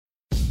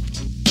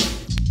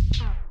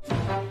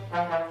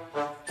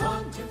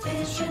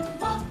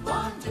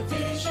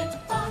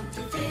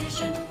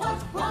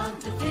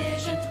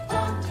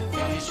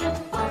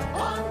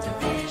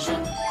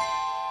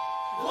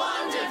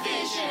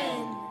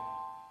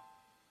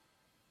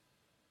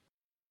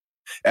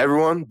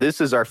Everyone,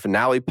 this is our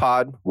finale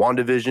pod,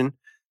 WandaVision,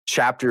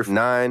 Chapter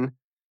 9.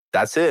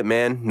 That's it,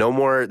 man. No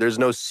more, there's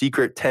no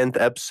secret 10th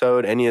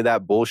episode, any of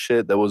that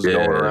bullshit that was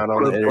going around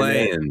on the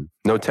internet.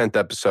 No 10th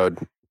episode.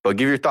 But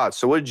give your thoughts.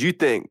 So what did you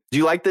think? Do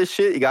you like this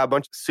shit? You got a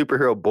bunch of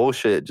superhero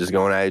bullshit just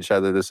going at each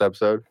other this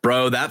episode?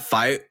 Bro, that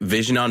fight,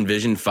 Vision on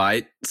Vision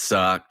fight,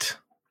 sucked.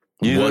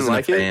 You wasn't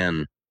like a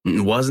fan.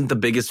 Wasn't the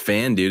biggest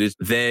fan, dude.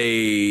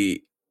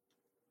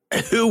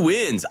 Who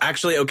wins?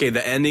 Actually, okay,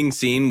 the ending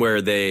scene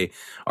where they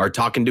are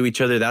talking to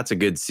each other, that's a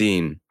good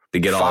scene. To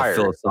get all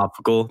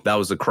philosophical. That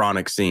was a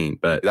chronic scene,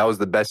 but that was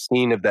the best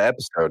scene of the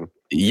episode.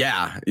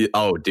 Yeah.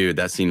 Oh, dude,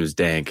 that scene was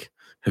dank.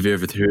 Have you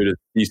ever heard of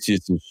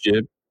Theseus and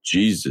Ship?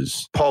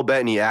 Jesus. Paul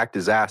Bettany act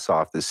his ass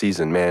off this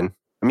season, man.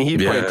 I mean,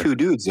 he's playing two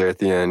dudes there at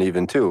the end,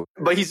 even too.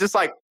 But he's just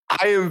like,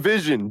 I am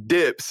Vision,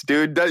 dips,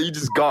 dude. He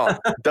just gone.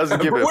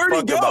 Doesn't give a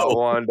fuck about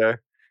Wanda.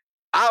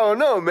 I don't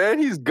know, man.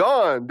 He's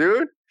gone,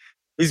 dude.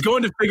 He's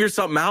going to figure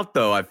something out,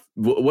 though.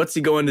 What's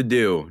he going to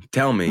do?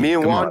 Tell me. Me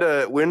and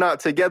Wanda, we're not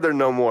together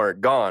no more.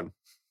 Gone.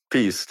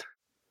 Peace.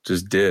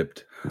 Just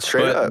dipped.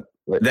 Straight up.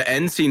 The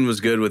end scene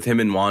was good with him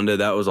and Wanda.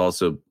 That was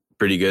also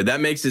pretty good. That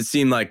makes it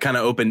seem like kind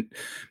of open,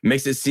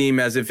 makes it seem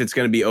as if it's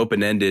going to be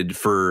open-ended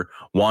for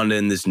Wanda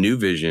in this new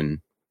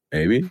Vision.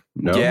 Maybe?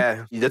 No?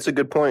 Yeah, that's a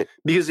good point.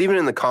 Because even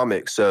in the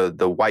comics, the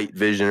White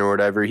Vision or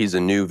whatever, he's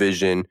a new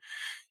Vision.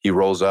 He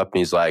rolls up and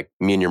he's like,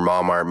 me and your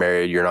mom aren't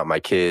married. You're not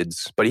my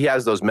kids. But he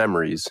has those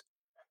memories.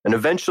 And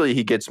eventually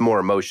he gets more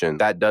emotion.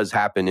 That does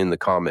happen in the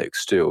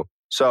comics too.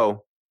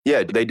 So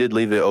yeah, they did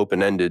leave it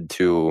open-ended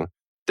to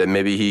that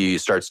maybe he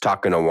starts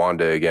talking to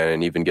Wanda again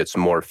and even gets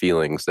some more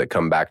feelings that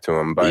come back to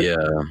him. But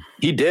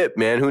he dipped,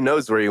 man. Who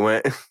knows where he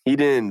went? He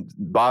didn't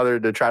bother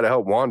to try to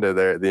help Wanda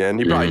there at the end.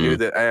 He probably knew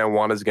that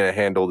Wanda's going to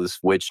handle this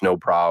witch no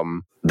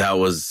problem. That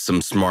was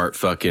some smart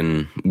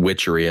fucking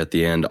witchery at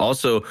the end.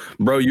 Also,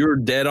 bro, you were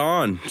dead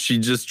on. She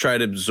just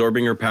tried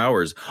absorbing her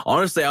powers.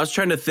 Honestly, I was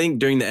trying to think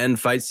during the end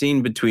fight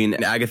scene between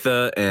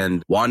Agatha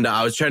and Wanda.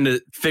 I was trying to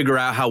figure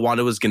out how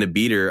Wanda was going to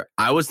beat her.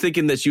 I was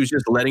thinking that she was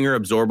just letting her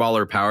absorb all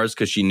her powers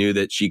because she knew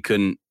that she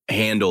couldn't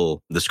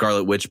handle the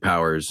Scarlet Witch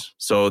powers.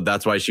 So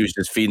that's why she was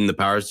just feeding the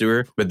powers to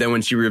her. But then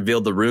when she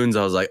revealed the runes,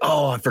 I was like,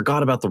 oh, I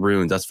forgot about the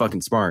runes. That's fucking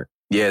smart.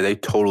 Yeah, they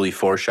totally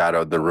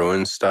foreshadowed the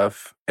ruin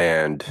stuff.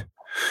 And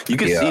you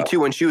could see too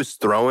when she was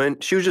throwing,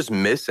 she was just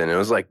missing. It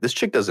was like, this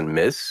chick doesn't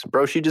miss,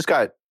 bro. She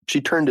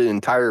turned an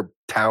entire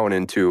town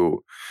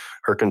into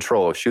her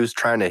control. If she was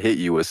trying to hit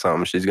you with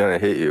something, she's going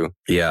to hit you.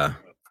 Yeah.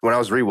 When I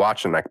was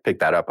rewatching, I picked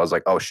that up. I was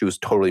like, oh, she was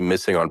totally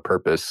missing on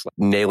purpose, like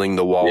nailing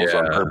the walls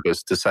on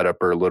purpose to set up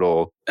her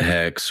little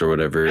hex or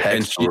whatever.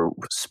 Or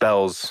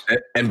spells.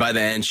 And by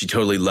the end, she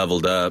totally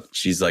leveled up.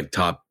 She's like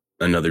top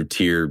another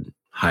tier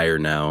higher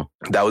now.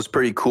 That was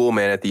pretty cool,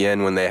 man, at the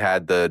end when they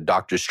had the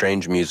Doctor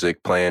Strange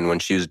music playing when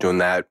she was doing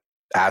that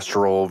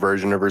astral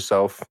version of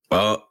herself.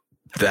 Well,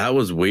 that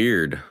was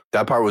weird.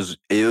 That part was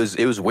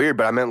weird,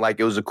 but I meant like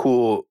it was a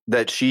cool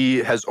that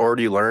she has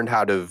already learned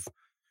how to,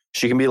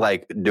 she can be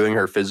like doing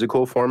her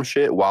physical form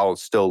shit while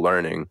still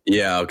learning.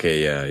 Yeah,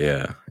 okay,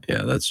 yeah,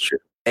 that's true.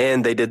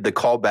 And they did the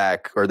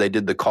callback or they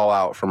did the call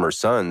out from her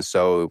son.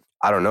 So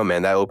I don't know,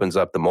 man, that opens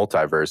up the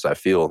multiverse. I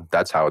feel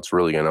that's how it's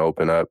really going to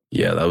open up.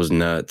 Yeah, that was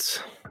nuts.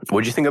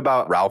 What'd you think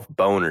about Ralph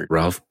Boner?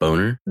 Ralph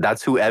Boner?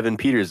 That's who Evan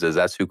Peters is.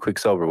 That's who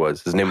Quicksilver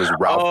was. His name was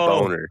Ralph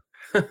Boner.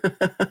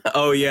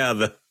 Oh,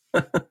 yeah.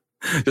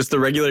 Just the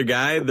regular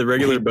guy? The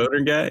regular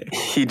boner guy?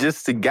 He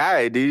just a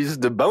guy, dude. He's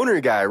just a boner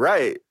guy,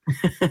 right?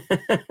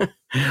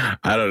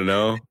 I don't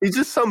know. He's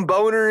just some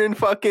boner in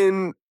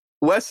fucking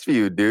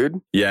Westview, dude.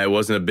 Yeah, it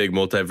wasn't a big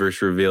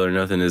multiverse reveal or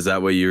nothing. Is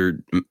that what you're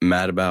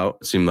mad about?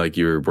 It seemed like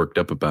you were worked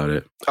up about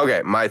it.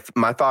 Okay, my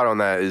thought on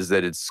that is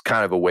that it's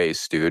kind of a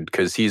waste, dude,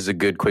 because he's a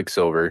good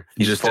Quicksilver.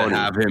 He's just to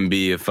have him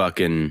be a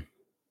fucking...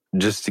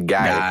 Just a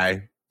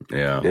guy.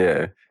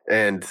 Yeah.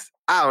 And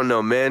I don't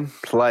know, man.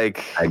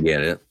 Like... I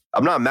get it.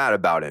 I'm not mad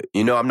about it.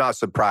 You know, I'm not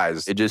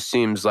surprised. It just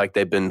seems like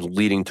they've been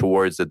leading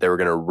towards that they were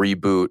going to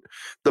reboot.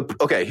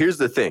 Okay, here's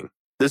the thing.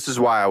 This is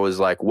why I was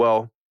like,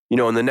 well, you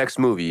know, in the next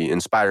movie, in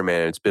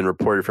Spider-Man, it's been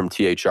reported from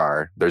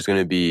THR, there's going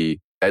to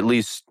be at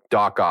least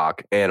Doc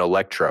Ock and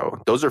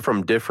Electro. Those are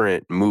from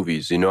different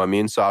movies, you know what I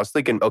mean? So I was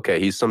thinking, okay,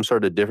 he's some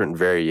sort of different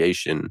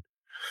variation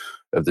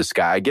of this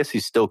guy. I guess he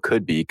still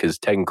could be because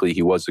technically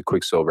he was a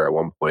Quicksilver at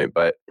one point.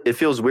 But it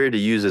feels weird to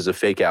use as a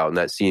fake out in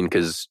that scene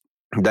because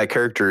that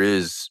character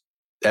is...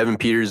 Evan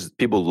Peters,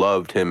 people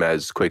loved him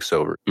as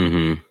Quicksilver.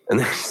 Mm-hmm. And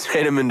they just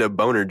made him into a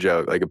boner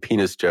joke, like a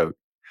penis joke.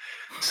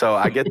 So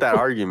I get that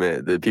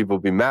argument that people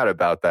be mad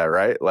about that,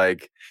 right?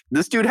 Like,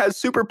 this dude has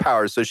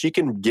superpowers, so she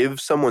can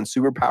give someone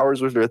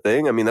superpowers with her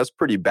thing. I mean, that's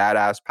pretty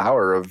badass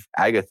power of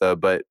Agatha.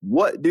 But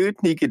what, dude?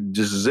 He could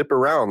just zip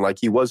around like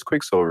he was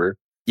Quicksilver.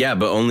 Yeah,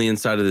 but only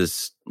inside of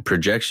this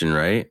projection,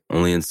 right?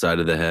 Only inside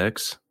of the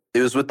hex?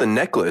 It was with the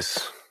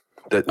necklace.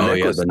 The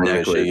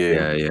necklace.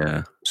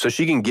 Yeah. So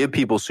she can give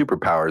people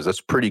superpowers.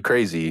 That's pretty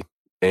crazy.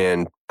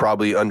 and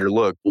probably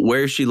underlooked.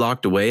 Where's she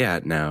locked away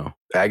at now?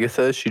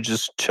 Agatha, she's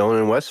just chilling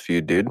in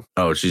Westview, dude.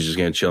 Oh, she's just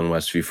going to chill in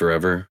Westview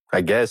forever?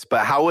 I guess.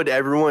 But how would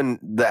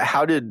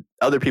how did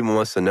other people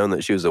must have known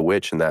that she was a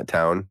witch in that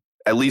town?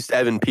 At least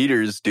Evan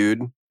Peters,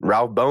 dude.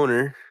 Ralph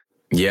Boner.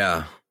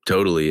 Yeah,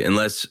 totally.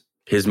 Unless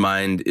his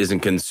mind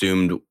isn't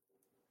consumed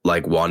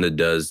like Wanda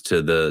does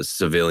to the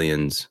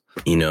civilians,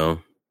 you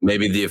know?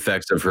 Maybe the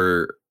effects of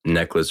her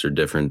necklace are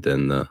different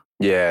than the...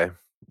 Yeah.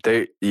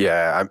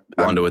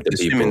 Wanda with the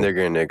assuming people. They're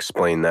going to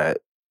explain that.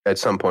 At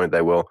some point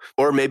they will.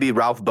 Or maybe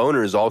Ralph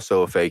Boner is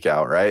also a fake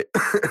out, right?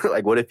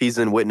 Like, what if he's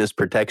in witness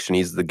protection?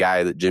 He's the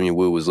guy that Jimmy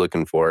Woo was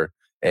looking for.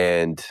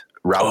 And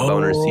Ralph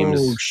Boner seems...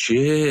 Oh,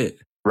 shit.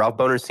 Ralph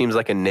Boner seems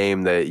like a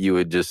name that you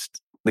would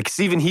just... Like, 'cause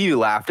even he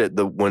laughed at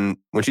when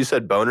she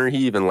said Boner,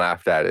 he even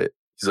laughed at it.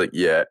 He's like,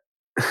 yeah.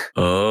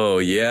 Oh,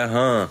 yeah,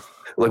 huh?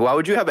 Like, why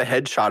would you have a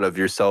headshot of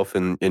yourself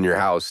in your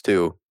house,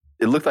 too?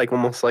 It looked like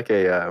almost like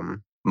a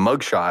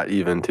mugshot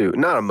even, too.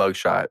 Not a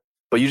mugshot,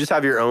 but you just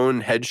have your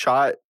own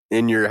headshot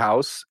in your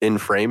house, in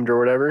framed or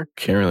whatever.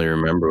 Can't really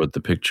remember what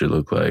the picture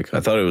looked like. I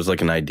thought it was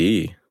like an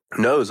ID.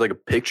 No, it was like a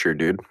picture,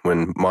 dude,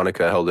 when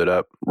Monica held it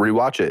up.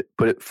 Rewatch it.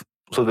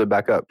 Flip it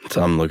back up.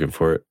 So I'm looking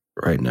for it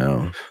right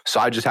now. So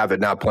I just have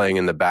it now playing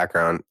in the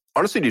background.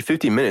 Honestly, dude,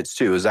 50 minutes,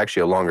 too. It was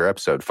actually a longer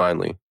episode,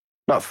 finally.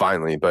 Not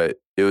finally, but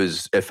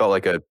it felt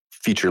like a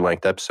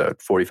feature-length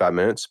episode. 45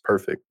 minutes.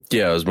 Perfect.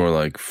 Yeah, it was more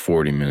like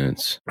 40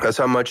 minutes. That's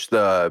how much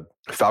the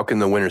Falcon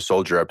the Winter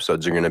Soldier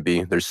episodes are going to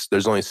be.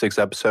 There's only 6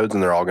 episodes,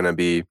 and they're all going to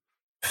be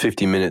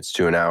 50 minutes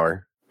to an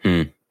hour.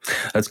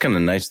 That's kind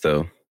of nice,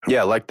 though.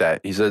 Yeah, I like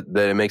that. He said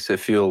that it makes it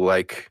feel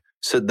like...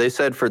 So they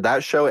said for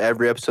that show,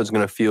 every episode's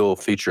going to feel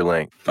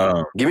feature-length.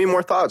 Give me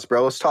more thoughts,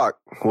 bro. Let's talk.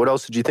 What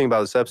else did you think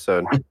about this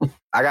episode?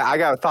 I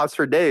got thoughts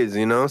for days,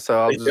 you know? So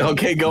I'll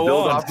just build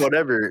off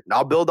whatever.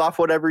 I'll build off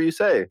whatever you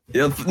say.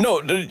 Yeah,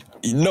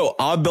 no,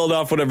 I'll build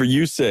off whatever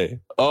you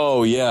say.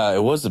 Oh, yeah,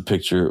 it was a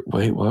picture.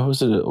 Wait, why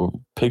was it a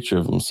picture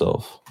of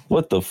himself?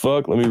 What the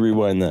fuck? Let me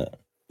rewind that.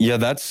 Yeah,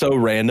 that's so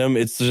random.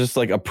 It's just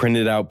like a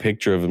printed out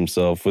picture of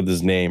himself with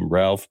his name,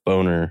 Ralph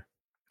Boner.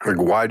 Like,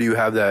 why do you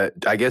have that?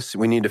 I guess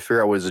we need to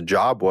figure out what his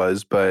job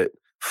was, but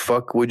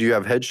fuck would you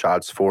have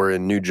headshots for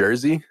in New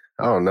Jersey?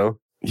 I don't know.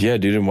 Yeah,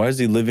 dude, and why is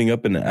he living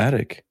up in the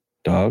attic,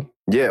 dog?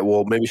 Yeah,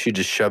 well, maybe she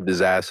just shoved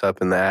his ass up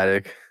in the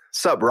attic.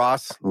 Sup,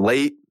 Ross?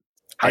 Late?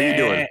 How you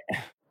doing?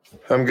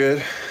 I'm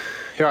good.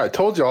 Yeah, I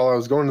told y'all I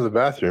was going to the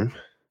bathroom.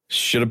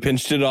 Should have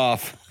pinched it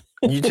off.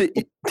 You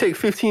take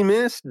 15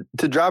 minutes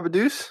to drop a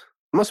deuce?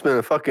 Must have been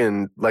a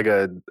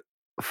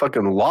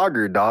fucking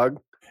logger, dog.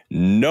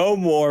 No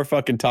more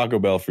fucking Taco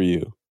Bell for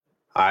you.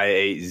 I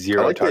ate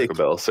zero Taco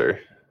Bell, sir.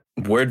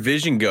 Where'd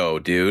Vision go,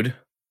 dude?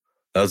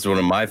 That was one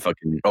of my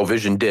fucking... Oh,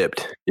 Vision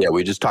dipped. Yeah,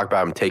 we just talked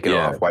about him taking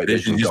off. White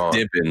Vision just gone.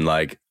 dipping.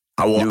 Like,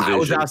 I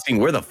was asking,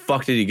 where the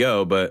fuck did he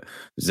go? But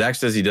Zach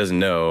says he doesn't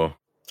know.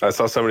 I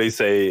saw somebody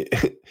say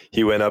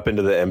he went up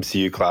into the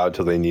MCU cloud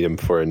till they need him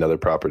for another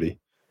property.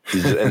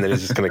 And then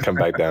he's just going to come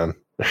back down.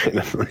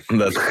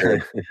 That's cool.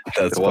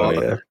 That's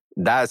funny. Yeah.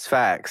 That's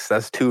facts.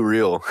 That's too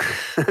real.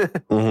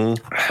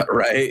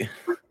 Right?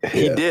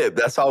 He dipped.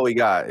 That's all we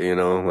got, you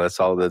know. That's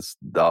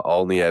the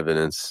only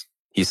evidence.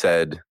 He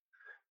said,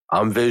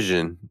 I'm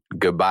Vision.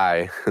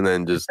 Goodbye. And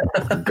then just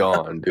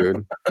gone,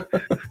 dude.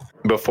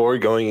 Before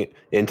going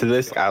into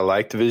this, I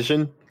liked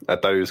Vision. I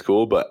thought he was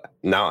cool, but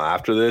now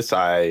after this,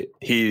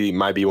 he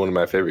might be one of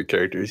my favorite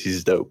characters.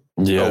 He's dope.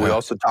 Yeah. Oh, we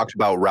also talked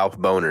about Ralph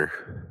Boner.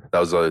 That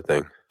was the other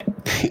thing.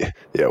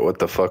 Yeah, what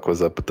the fuck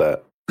was up with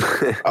that?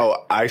 Oh,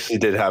 I actually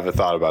did have a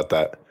thought about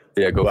that.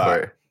 Yeah, go for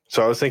it.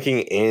 So I was thinking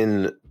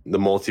in the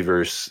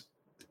multiverse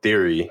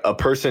theory, a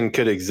person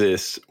could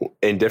exist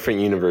in different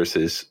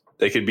universes.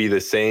 They could be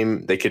the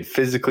same. They could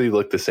physically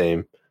look the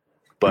same,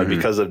 but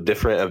because of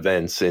different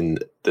events in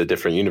the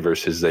different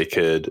universes, they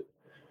could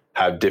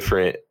have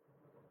different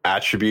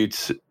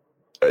attributes.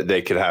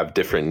 They could have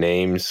different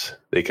names.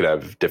 They could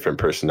have different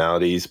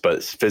personalities,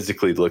 but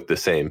physically look the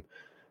same.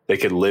 They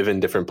could live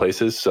in different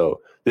places. So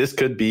this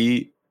could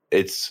be,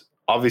 it's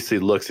obviously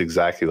looks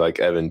exactly like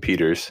Evan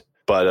Peters,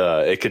 but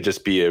it could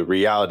just be a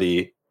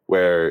reality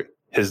where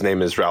his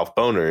name is Ralph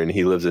Boner and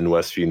he lives in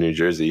Westview, New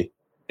Jersey,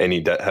 and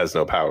he has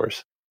no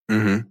powers.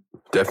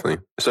 Definitely.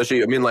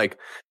 Especially, I mean, like,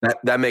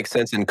 that makes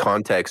sense in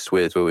context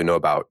with what we know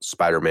about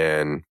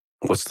Spider-Man.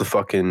 What's the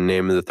fucking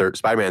name of the third?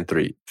 Spider-Man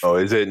 3. Oh,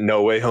 is it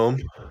No Way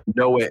Home?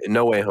 No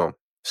Way Home.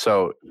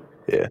 So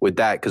yeah, with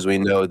that, because we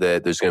know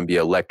that there's going to be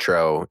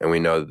Electro and we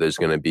know that there's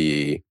going to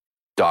be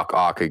Doc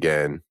Ock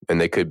again, and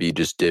they could be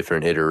just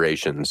different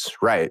iterations.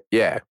 Right.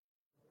 Yeah.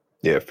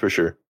 Yeah, for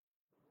sure.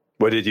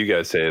 What did you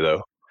guys say,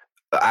 though?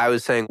 I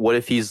was saying, what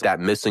if he's that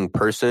missing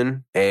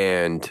person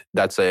and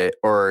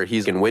or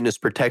he's in witness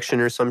protection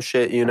or some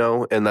shit, you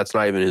know, and that's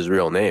not even his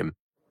real name.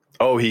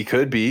 Oh, he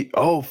could be.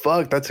 Oh,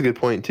 fuck. That's a good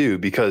point, too,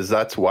 because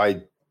that's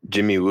why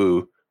Jimmy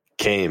Woo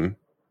came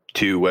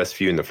to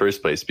Westview in the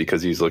first place,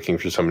 because he's looking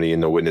for somebody in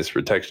the witness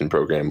protection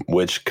program,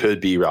 which could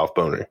be Ralph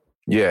Boner.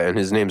 Yeah, and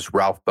his name's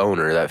Ralph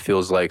Boner. That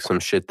feels like some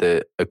shit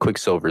that a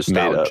Quicksilver Made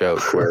style up.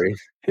 joke.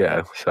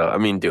 Yeah. So I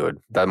mean, dude,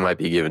 that might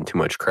be given too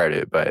much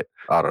credit, but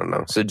I don't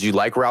know. So, do you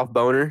like Ralph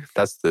Boner?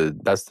 That's the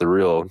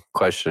real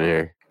question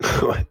here.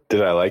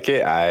 Did I like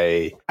it?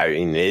 I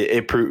mean,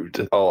 it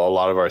proved a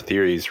lot of our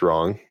theories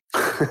wrong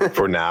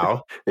for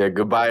now. Yeah.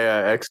 Goodbye,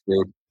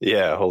 X-Men.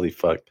 Yeah, holy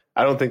fuck.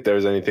 I don't think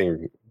there's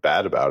anything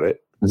bad about it.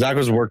 Zach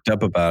was worked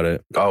up about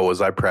it. Oh,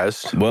 was I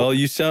pressed? Well,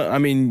 you sound. I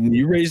mean,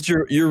 you raised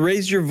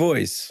your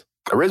voice.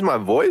 I raised my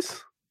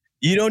voice.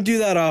 You don't do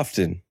that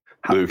often.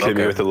 Luke, hit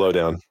me Okay. with the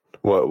lowdown.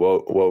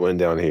 What went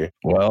down here?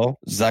 Well,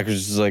 Zach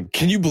was just like,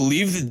 can you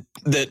believe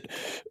that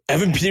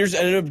Evan Peters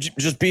ended up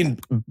just being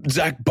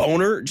Zach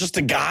Boner, just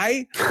a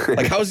guy?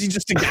 Like, how is he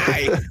just a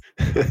guy?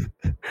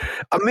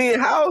 I mean,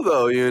 how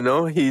though? You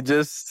know, he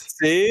just.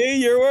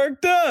 See, you're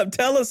worked up.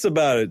 Tell us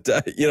about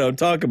it.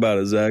 Talk about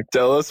it, Zach.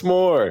 Tell us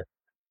more.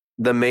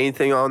 The main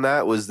thing on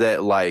that was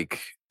that,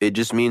 like, it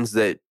just means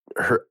that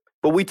her.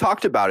 But we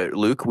talked about it,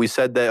 Luke. We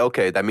said that,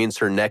 okay, that means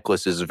her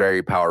necklace is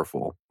very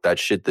powerful. That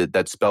shit,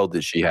 that spell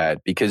that she had,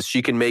 because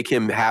she can make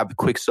him have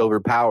Quicksilver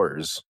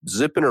powers.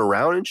 Zipping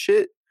around and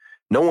shit.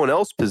 No one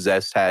else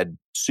had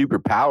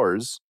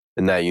superpowers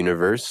in that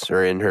universe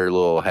or in her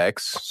little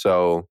hex.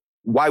 So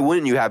why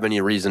wouldn't you have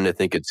any reason to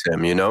think it's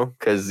him, you know?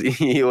 Because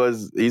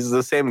he's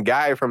the same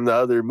guy from the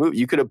other movie.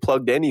 You could have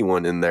plugged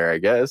anyone in there, I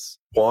guess.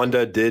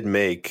 Wanda did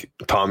make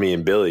Tommy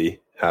and Billy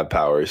have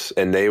powers,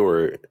 and they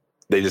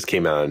just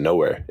came out of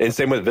nowhere. And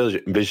same with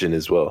Vision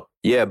as well.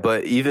 Yeah,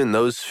 but even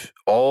those,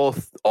 all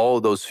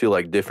of those feel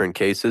like different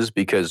cases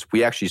because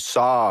we actually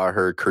saw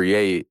her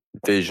create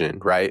Vision,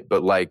 right?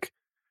 But like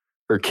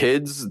her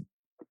kids,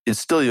 it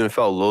still even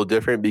felt a little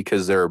different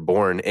because they were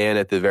born, and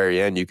at the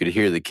very end, you could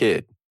hear the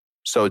kid.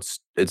 So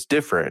it's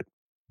different.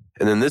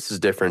 And then this is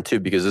different too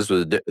because this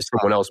was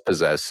someone else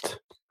possessed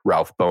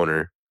Ralph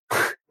Boner.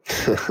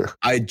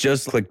 I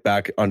just clicked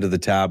back onto the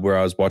tab where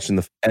I was watching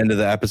the end of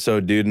the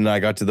episode, dude, and I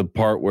got to the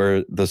part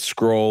where the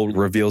scroll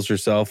reveals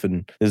herself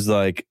and is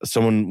like,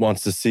 someone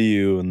wants to see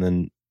you, and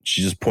then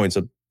she just points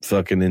up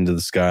fucking into the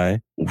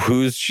sky.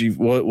 Who's she?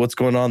 What's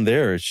going on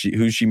there?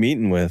 Who's she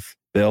meeting with?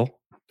 Bill?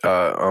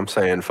 I'm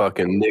saying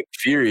fucking Nick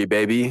Fury,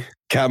 baby.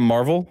 Captain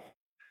Marvel?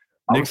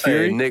 Nick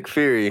Fury? Nick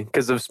Fury.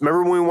 Because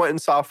remember when we went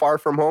and saw Far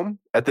From Home?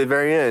 At the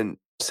very end,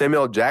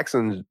 Samuel L.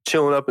 Jackson's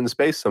chilling up in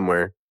space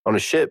somewhere on a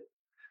ship.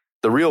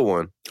 The real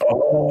one.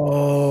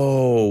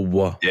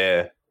 Oh.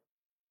 Yeah.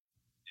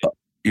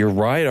 You're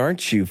right,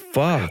 aren't you?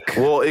 Fuck.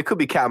 Well, it could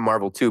be Captain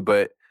Marvel too,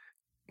 but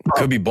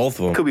Could be both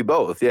of them. could be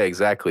both. Yeah,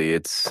 exactly.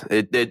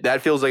 That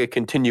feels like a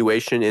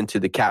continuation into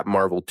the Captain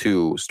Marvel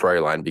 2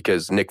 storyline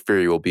because Nick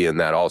Fury will be in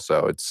that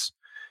also.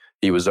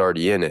 He was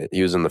already in it.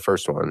 He was in the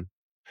first one.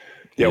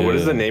 Yeah, what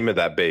is Yeah. the name of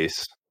that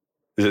base?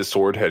 Is it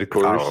Sword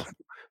Headquarters?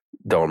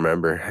 Don't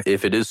remember.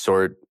 If it is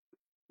Sword,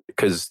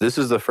 because this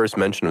is the first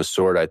mention of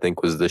Sword, I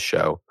think, was this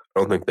show. I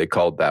don't think they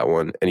called that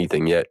one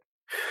anything yet.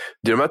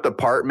 Dude, I'm at the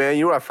part, man.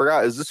 You know what I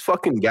forgot? Is this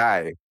fucking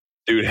guy.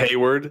 Dude,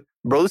 Hayward.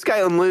 Bro, this guy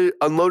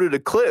unloaded a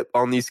clip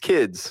on these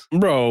kids.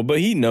 Bro, but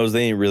he knows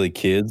they ain't really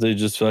kids. They're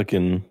just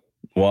fucking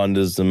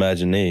Wanda's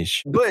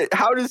imagination. But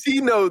how does he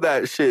know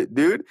that shit,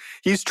 dude?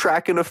 He's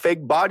tracking a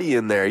fake body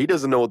in there. He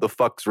doesn't know what the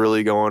fuck's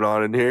really going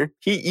on in here.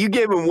 You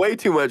gave him way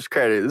too much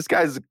credit. This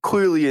guy's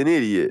clearly an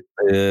idiot.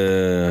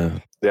 Yeah.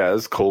 Yeah,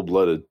 that's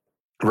cold-blooded.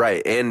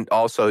 Right. And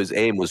also his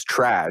aim was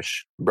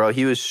trash. Bro,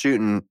 he was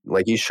shooting,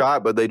 like he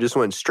shot, but they just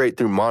went straight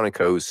through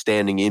Monica, who's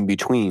standing in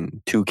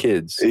between two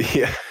kids.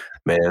 Yeah.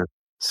 Man,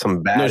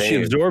 some bad No, she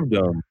aim. absorbed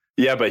them.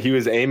 Yeah, but he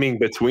was aiming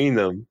between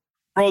them.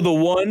 Bro, the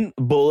one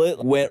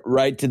bullet went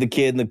right to the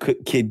kid, and the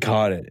kid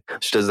caught it.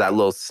 She does that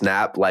little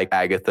snap like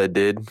Agatha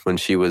did when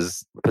she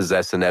was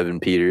possessing Evan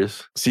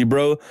Peters. See,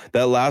 bro,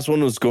 that last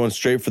one was going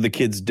straight for the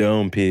kid's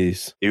dome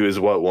piece. He was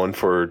what, 1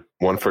 for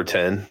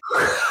 10?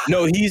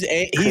 No, he's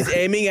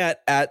aiming at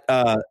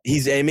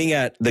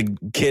the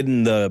kid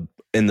in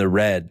the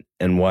red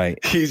and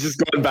white. He's just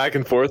going back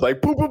and forth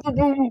like boop, boop, boop,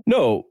 boop, boop.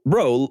 No,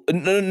 bro,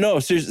 no,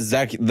 seriously,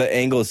 Zach, the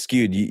angle is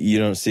skewed. You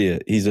don't see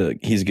it. He's a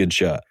good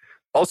shot.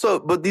 Also,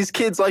 but these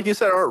kids, like you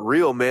said, aren't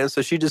real, man.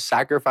 So she just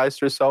sacrificed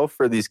herself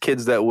for these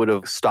kids that would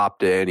have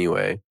stopped it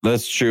anyway.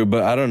 That's true,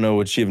 but I don't know.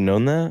 Would she have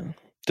known that?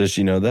 Does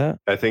she know that?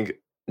 I think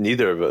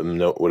neither of them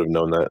would have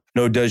known that.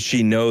 No, does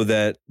she know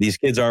that these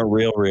kids aren't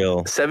real?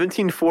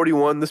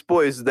 1741, this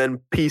boy is then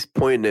peace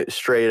pointing it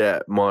straight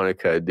at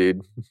Monica,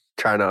 dude.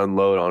 Trying to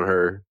unload on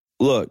her.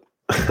 Look,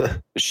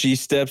 she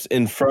steps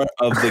in front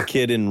of the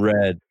kid in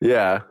red,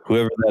 Yeah.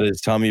 whoever that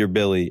is, Tommy or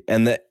Billy,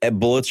 and the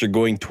bullets are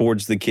going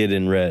towards the kid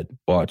in red.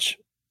 Watch.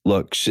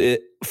 Look,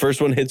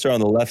 first one hits her on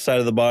the left side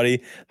of the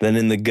body, then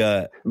in the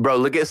gut. Bro,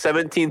 look at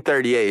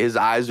 1738. His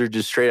eyes are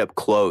just straight up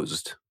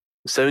closed.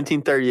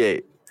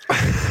 1738.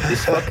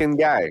 This fucking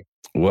guy.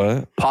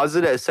 What? Pause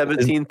it at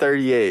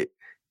 1738.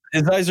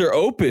 His eyes are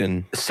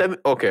open.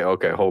 Okay,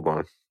 hold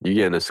on. You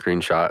getting a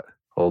screenshot.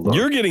 Hold on.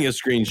 You're getting a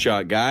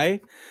screenshot, guy.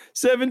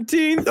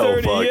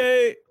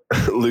 1738.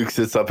 Luke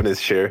sits up in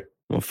his chair.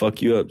 I'll fuck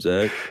you up,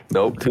 Zach.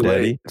 Nope, too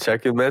Daddy. late.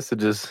 Check your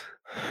messages.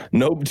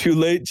 Nope, too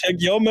late. Check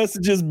your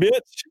messages, bitch.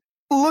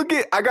 Look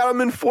at, I got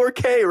him in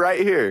 4K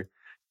right here.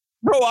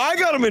 Bro, I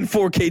got him in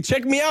 4K.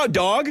 Check me out,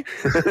 dog.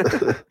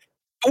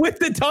 With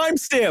the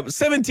timestamp,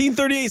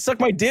 1738. Suck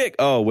my dick.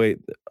 Oh wait,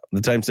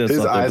 the timestamp's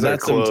not there.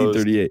 That's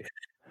 1738.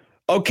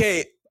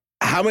 Okay,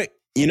 how many?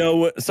 You know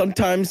what?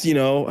 Sometimes he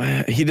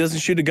doesn't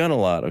shoot a gun a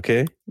lot.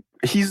 Okay,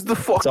 he's the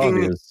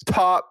fucking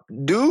top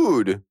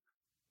dude.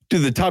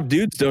 Dude, the top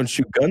dudes don't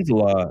shoot guns a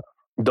lot.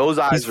 Those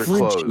eyes are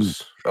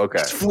closed. Okay.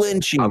 He's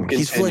flinching.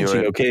 He's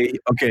flinching.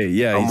 Okay.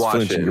 Yeah, he's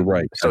flinching. You're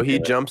right. So he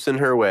jumps in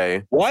her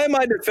way. Why am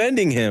I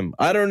defending him?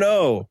 I don't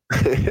know.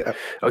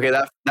 Okay,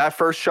 that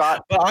first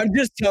shot. But I'm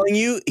just telling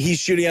you, he's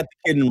shooting at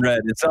the kid in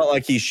red. It's not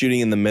like he's shooting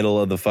in the middle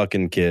of the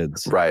fucking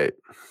kids. Right.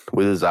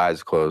 With his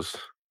eyes closed.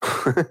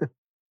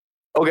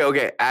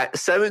 Okay. At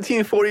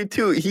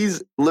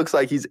 1742, looks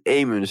like he's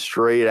aiming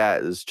straight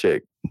at this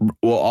chick.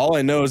 Well, all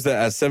I know is that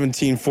at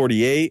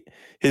 1748,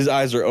 his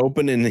eyes are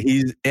open and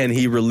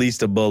he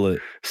released a bullet.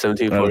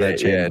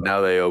 1748, yeah,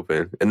 now they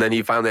open. And then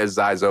he finally has his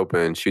eyes open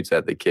and shoots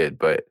at the kid,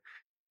 but...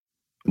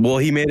 Well,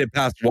 he made it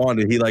past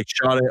Wanda. He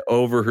shot it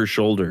over her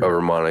shoulder.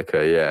 Over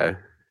Monica, yeah.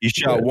 He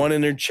shot one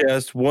in her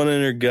chest, one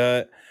in her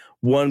gut,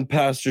 one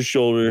past her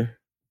shoulder.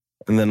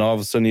 And then all of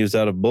a sudden he was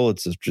out of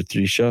bullets after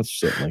 3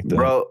 shots or something like that.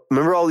 Bro,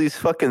 remember all these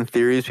fucking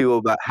theories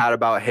people had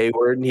about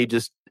Hayward? And he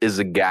just is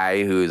a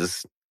guy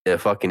who's a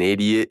fucking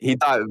idiot. He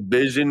thought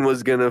Vision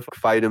was going to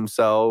fight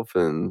himself.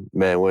 And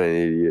man, what an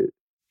idiot.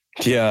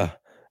 Yeah.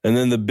 And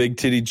then the big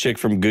titty chick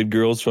from Good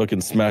Girls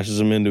fucking smashes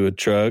him into a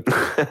truck.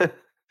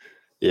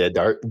 Yeah,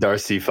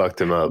 Darcy fucked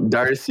him up.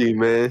 Darcy,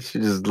 man. She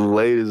just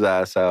laid his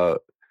ass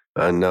out.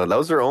 I know. That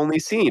was her only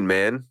scene,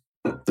 man.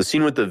 The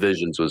scene with the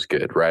Visions was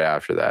good right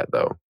after that,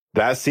 though.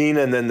 That scene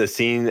and then the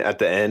scene at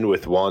the end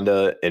with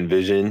Wanda and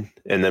Vision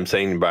and them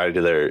saying goodbye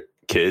to their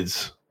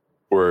kids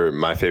were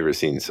my favorite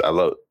scenes. I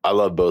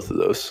love both of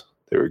those.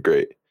 They were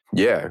great.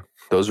 Yeah,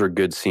 those were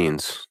good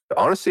scenes.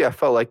 Honestly, I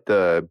felt like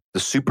the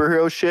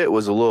superhero shit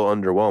was a little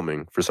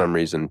underwhelming for some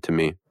reason to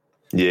me.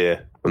 Yeah.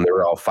 When they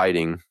were all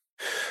fighting,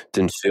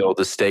 didn't feel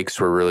the stakes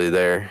were really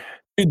there.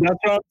 Dude, that's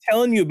what I'm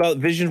telling you about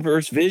Vision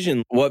versus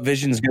Vision. What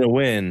Vision's gonna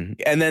win,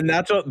 and then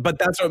that's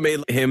what made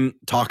him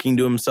talking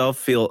to himself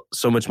feel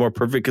so much more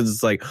perfect because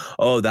it's like,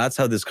 oh, that's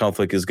how this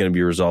conflict is gonna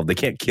be resolved. They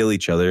can't kill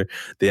each other;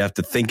 they have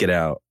to think it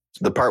out.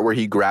 The part where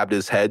he grabbed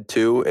his head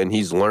too, and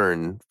he's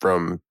learned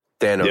from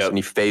Thanos, and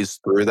he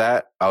phased through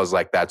that. I was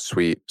like, that's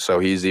sweet. So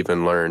he's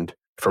even learned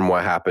from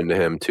what happened to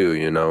him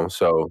too,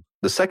 So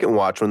the second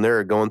watch, when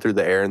they're going through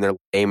the air and they're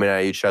aiming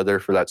at each other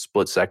for that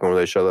split second where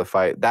they show the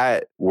fight,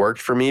 that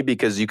worked for me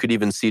because you could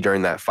even see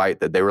during that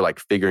fight that they were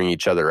figuring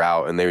each other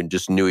out and they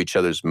just knew each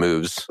other's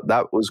moves.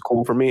 That was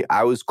cool for me.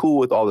 I was cool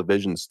with all the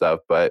Vision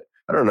stuff, but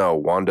I don't know,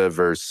 Wanda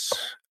versus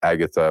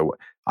Agatha.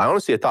 I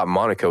thought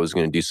Monica was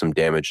going to do some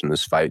damage in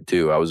this fight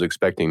too. I was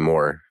expecting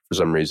more for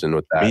some reason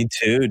with that. Me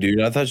too,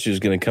 dude. I thought she was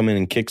going to come in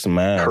and kick some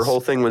ass. Her whole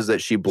thing was that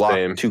she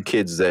blocked 2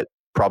 kids that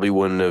probably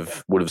would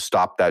have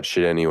stopped that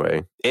shit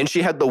anyway. And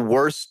she had the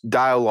worst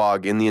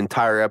dialogue in the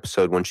entire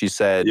episode when she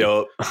said,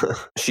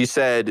 she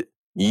said,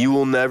 "You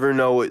will never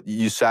know what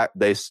you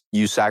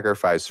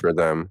sacrifice for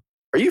them."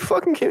 Are you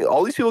fucking kidding?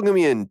 All these people are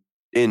going to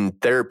be in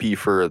therapy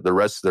for the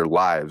rest of their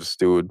lives,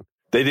 dude.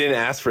 They didn't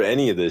ask for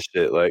any of this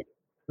shit.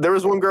 There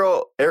was one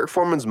girl, Eric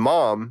Foreman's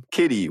mom,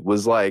 Kitty,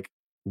 was like,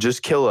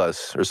 "Just kill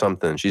us" or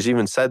something. She's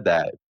even said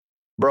that.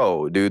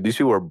 Bro, dude, these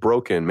people are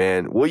broken,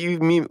 man. What do you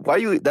mean?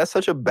 That's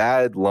such a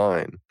bad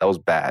line. That was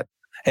bad.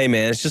 Hey,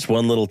 man, it's just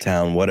one little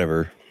town.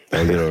 Whatever.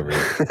 I'll get over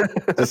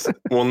it. Just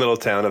one little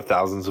town of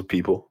thousands of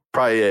people.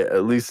 Probably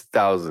at least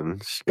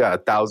 1,000. She got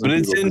 1,000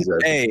 people.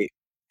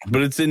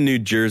 But it's in New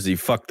Jersey.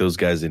 Fuck those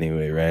guys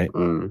anyway, right?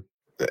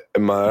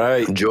 Am I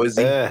right?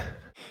 Jersey?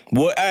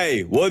 What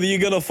are you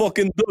gonna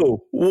fucking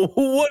do?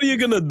 What are you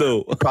gonna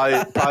do?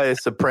 Probably a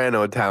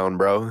soprano town,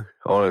 bro.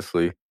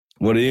 Honestly.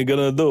 What are you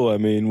gonna do? I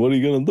mean, what are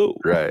you gonna do?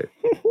 Right.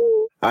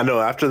 I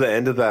know. After the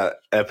end of that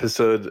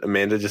episode,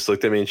 Amanda just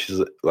looked at me and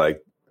she's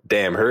like,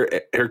 damn, her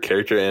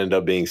character ended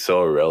up being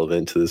so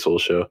irrelevant to this whole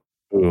show.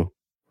 Ooh.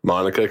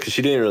 Monica, because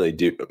she didn't really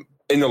do...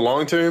 In the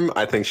long term,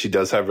 I think she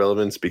does have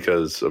relevance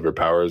because of her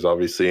powers,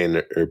 obviously,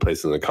 and her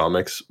place in the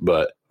comics.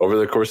 But over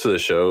the course of the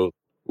show,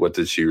 what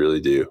did she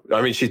really do?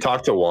 I mean, she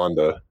talked to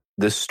Wanda.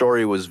 This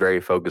story was very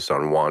focused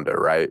on Wanda,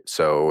 right?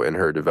 So in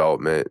her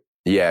development,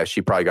 yeah,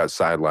 she probably got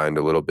sidelined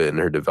a little bit in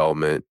her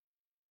development,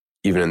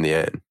 even in the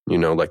end.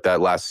 That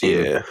last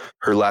scene,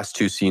 her last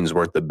 2 scenes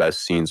weren't the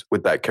best scenes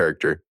with that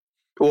character.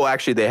 Well,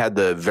 actually, they had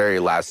the very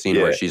last scene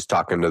where she's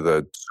talking to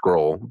the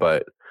Skrull,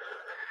 but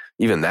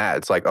even that,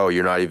 it's like, oh,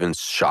 you're not even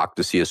shocked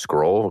to see a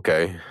Skrull?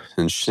 Okay,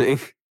 interesting.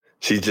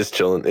 She's just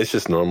chilling. It's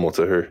just normal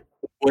to her.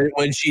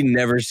 When she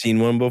never seen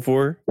one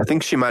before? I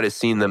think she might have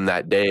seen them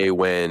that day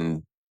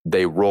when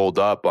they rolled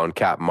up on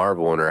Captain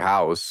Marvel in her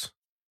house.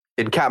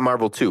 In Captain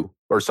Marvel 2.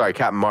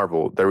 Captain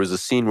Marvel, there was a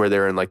scene where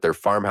they're in their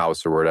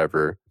farmhouse or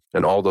whatever,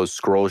 and all those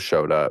Skrulls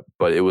showed up.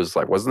 But it was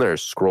wasn't there a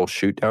Skrull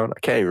shoot down? I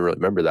can't even really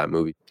remember that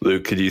movie.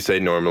 Luke, could you say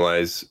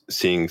normalize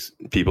seeing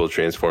people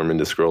transform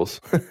into Skrulls?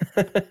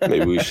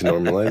 Maybe we should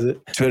normalize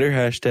it. Twitter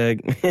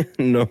hashtag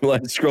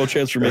normalize Skrull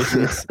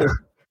transformations.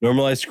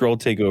 Normalize scroll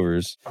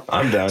takeovers.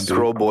 I'm down.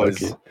 Scroll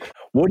boys. Okay.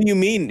 What do you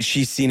mean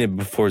she's seen it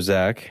before,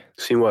 Zach?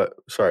 Seen what?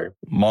 Sorry.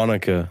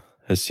 Monica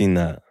has seen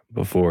that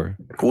before.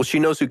 Well, she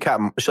knows who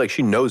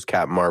she knows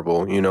Captain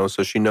Marvel, you know,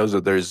 so she knows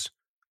that there's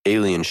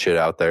alien shit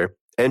out there.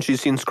 And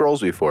she's seen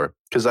Skrulls before,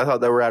 because I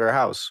thought they were at her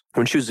house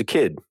when she was a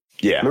kid.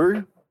 Yeah.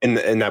 Remember?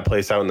 In that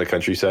place out in the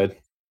countryside.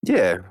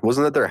 Yeah.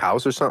 Wasn't that their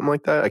house or something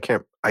like that? I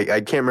can't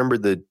remember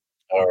the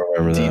I don't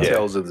remember that.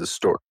 details of the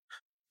story.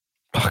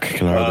 Fuck, I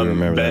can hardly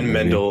remember Ben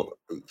that movie.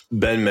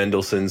 Ben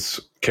Mendelsohn's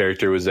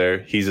character was there.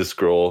 He's a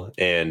Skrull,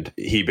 and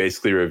he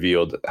basically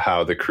revealed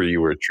how the Kree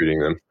were treating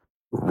them.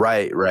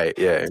 Right,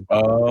 yeah.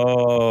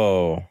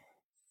 Oh.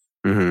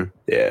 Mm-hmm.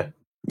 Yeah.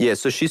 Yeah,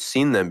 so she's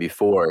seen them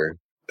before.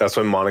 That's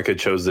when Monica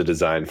chose the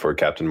design for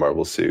Captain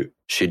Marvel's suit.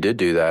 She did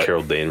do that.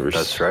 Carol Danvers.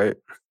 That's right.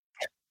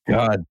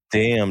 God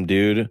damn,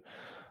 dude.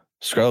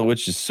 Scarlet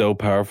Witch is so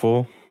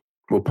powerful.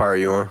 What part are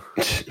you on?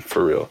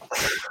 For real.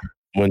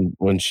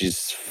 When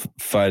she's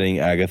fighting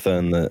Agatha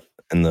in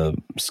the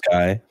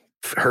sky.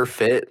 Her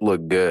fit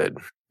looked good.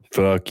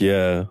 Fuck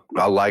yeah.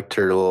 I liked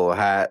her little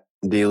hat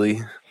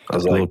dealy. I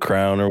was A little like,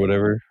 crown or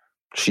whatever.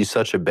 she's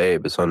such a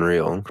babe. It's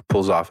unreal.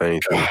 Pulls off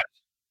anything.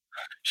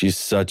 She's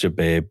such a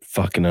babe.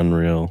 Fucking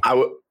unreal.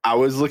 I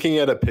was looking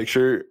at a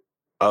picture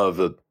of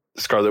the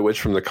Scarlet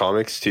Witch from the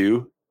comics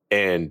too,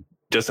 and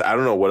just I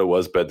don't know what it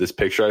was, but this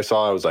picture I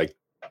saw, I was like,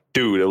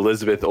 dude,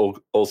 Elizabeth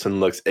Olsen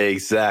looks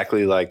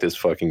exactly like this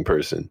fucking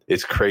person.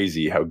 It's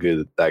crazy how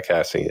good that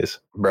casting is.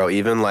 Bro,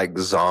 even like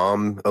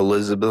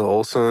Elizabeth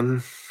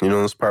Olsen, you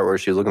know this part where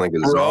she's looking like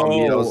a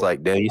zombie? I was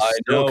like, damn, he's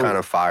still kind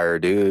of fire,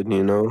 dude,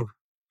 you know?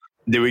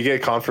 Did we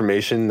get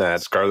confirmation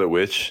that Scarlet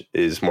Witch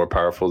is more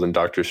powerful than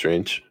Doctor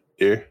Strange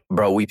here?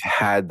 Bro, we've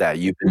had that.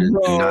 You've been in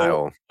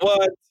denial.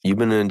 What? You've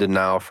been in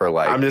denial for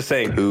like I'm just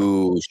saying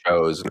 2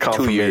 shows.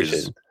 2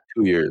 years.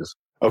 2 years.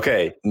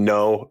 Okay,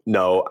 no.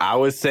 I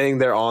was saying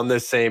they're on the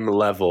same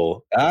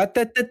level. Bro,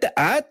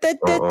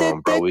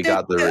 we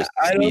got the receipts.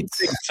 I don't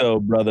think so,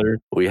 brother.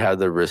 We had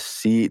the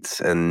receipts,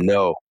 and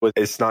no. But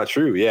it's not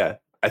true. Yeah.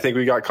 I think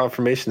we got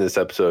confirmation this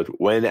episode.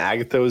 When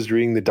Agatha was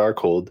reading the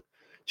Darkhold,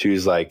 she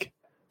was like,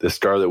 the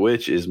Scarlet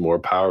Witch is more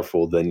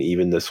powerful than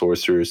even the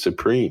Sorcerer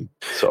Supreme.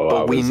 So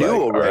But we knew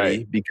like, already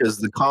right. because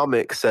the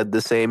comic said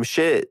the same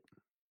shit.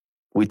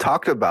 We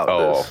talked about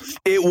this.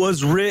 It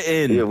was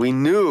written. Yeah, we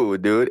knew,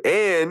 dude.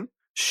 And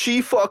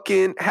she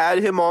fucking had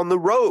him on the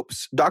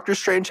ropes. Doctor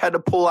Strange had to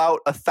pull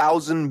out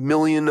 1,000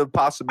 million of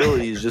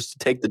possibilities just to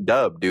take the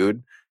dub,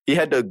 dude. He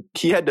had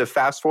to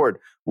fast forward.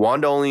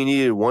 Wanda only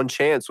needed one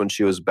chance when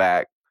she was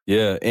back.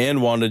 Yeah,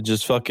 and Wanda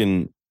just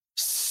fucking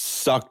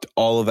sucked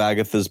all of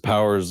Agatha's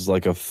powers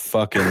like a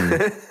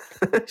fucking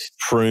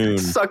prune.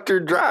 Sucked her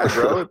dry,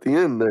 bro, at the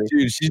end there.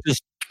 Dude, she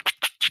just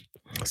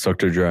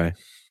sucked her dry.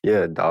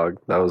 Yeah, dog.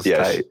 That was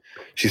tight.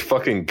 She's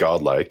fucking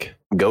godlike.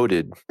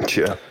 Goated.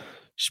 Yeah.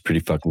 She's pretty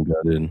fucking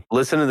gutted.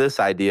 Listen to this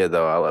idea,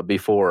 though.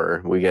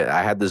 Before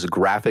I had this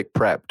graphic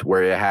prepped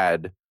where it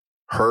had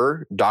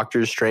her,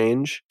 Doctor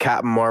Strange,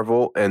 Captain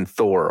Marvel, and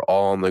Thor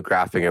all on the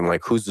graphic. And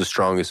like, who's the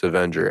strongest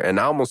Avenger?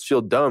 And I almost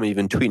feel dumb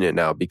even tweeting it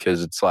now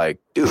because it's like,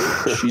 dude,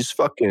 she's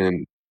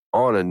fucking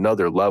on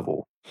another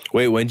level.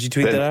 Wait, when did you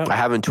tweet that out? I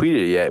haven't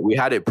tweeted it yet. We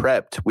had it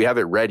prepped. We have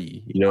it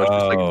ready. You know, it's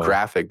just like a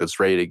graphic that's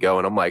ready to go.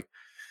 And I'm like,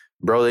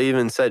 bro, they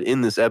even said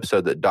in this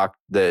episode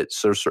that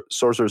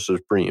Sorcerer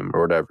Supreme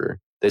or whatever.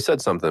 They said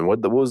something.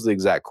 What was the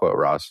exact quote,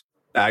 Ross?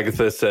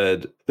 Agatha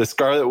said, the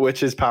Scarlet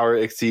Witch's power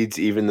exceeds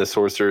even the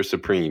Sorcerer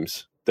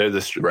Supremes. They're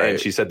and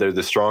she said they're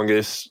the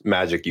strongest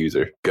magic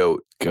user.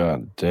 Goat.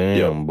 God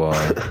damn,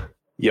 boy.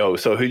 Yo,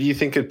 so who do you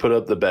think could put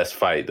up the best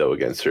fight, though,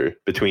 against her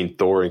between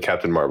Thor and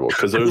Captain Marvel?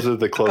 Because those are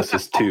the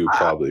closest two,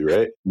 probably,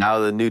 right? Now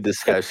the new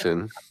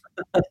discussion.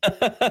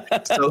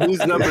 So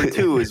who's number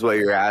 2 is what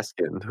you're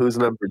asking. Who's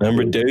number 2?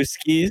 Number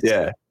Doskies?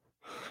 Yeah.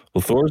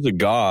 Well, Thor's a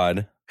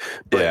god.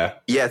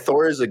 Yeah,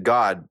 Thor is a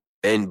god.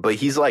 But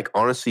he's like,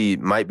 honestly,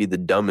 might be the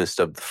dumbest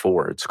of the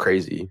 4. It's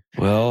crazy.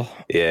 Well,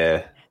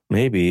 yeah,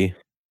 maybe.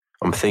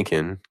 I'm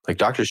thinking like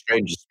Doctor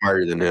Strange is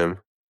smarter than him.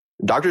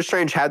 Doctor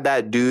Strange had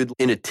that dude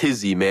in a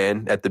tizzy,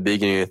 man, at the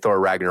beginning of Thor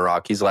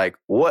Ragnarok. He's like,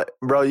 what,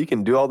 bro? You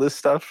can do all this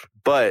stuff?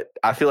 But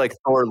I feel like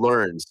Thor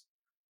learns.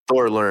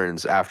 Thor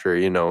learns after,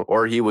 you know,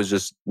 or he was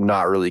just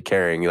not really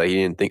caring. Like he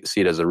didn't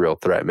see it as a real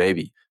threat,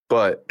 maybe.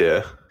 But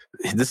yeah,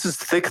 this is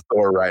thick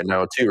Thor right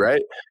now too,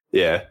 right?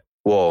 Yeah.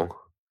 Well,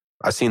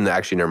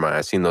 never mind.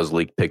 I seen those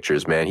leaked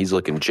pictures, man. He's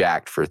looking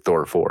jacked for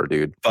Thor 4,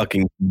 dude.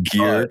 Fucking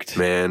geared,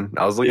 man.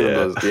 I was looking at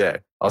those. Yeah.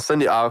 I'll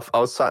send you,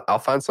 I'll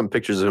find some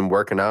pictures of him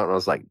working out. And I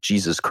was like,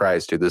 Jesus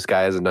Christ, dude, this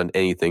guy hasn't done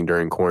anything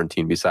during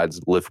quarantine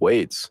besides lift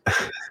weights.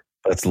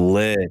 That's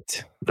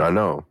lit. I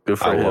know. Good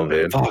for him,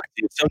 man. Fuck,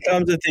 dude.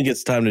 Sometimes I think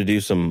it's time to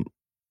do some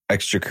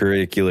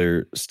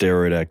extracurricular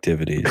steroid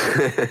activities.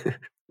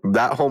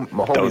 My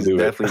homie's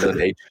definitely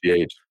done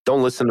HGH.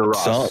 Don't listen to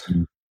Ross.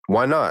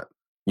 Why not?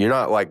 You're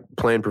not like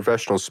playing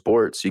professional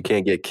sports. You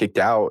can't get kicked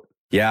out.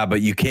 Yeah, but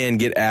you can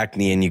get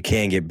acne and you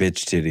can get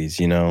bitch titties,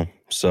 you know?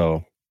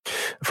 So.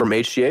 From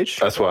HGH?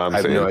 That's what I'm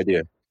saying. I have no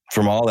idea.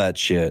 From all that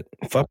shit.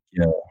 Fuck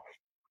yeah.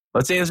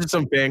 Let's answer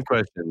some fan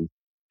questions.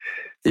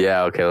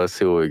 Yeah, okay, let's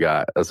see what we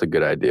got. That's a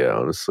good idea,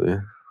 honestly.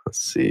 Let's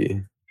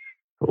see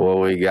what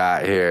we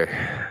got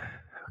here.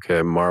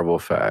 Okay, Marvel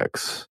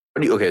facts.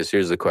 Okay, so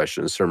here's the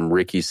question. It's from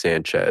Ricky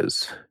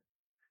Sanchez.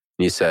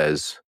 He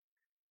says,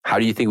 how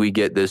do you think we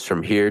get this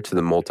from here to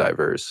the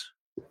multiverse?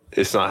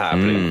 It's not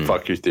happening.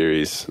 Fuck your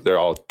theories. They're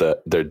all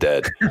they're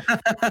dead.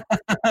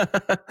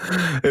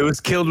 It was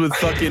killed with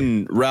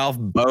fucking Ralph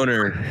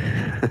Boner.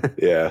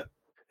 Yeah.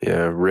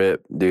 Yeah,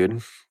 rip,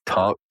 dude.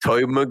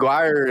 Tobey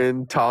Maguire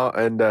and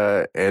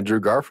Andrew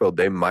Garfield,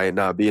 they might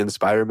not be in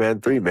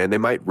Spider-Man 3, man. They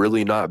might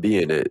really not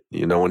be in it.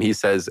 You know, when he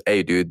says,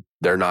 hey, dude,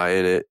 they're not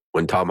in it.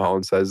 When Tom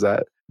Holland says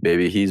that,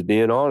 maybe he's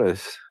being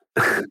honest.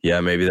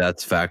 Yeah, maybe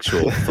that's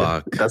factual.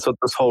 Fuck. That's what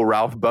this whole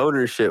Ralph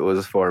Boner shit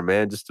was for,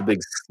 man. Just a big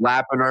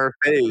slap in our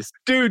face.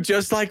 Dude,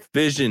 just like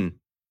Vision.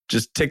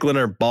 Just tickling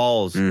our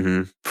balls.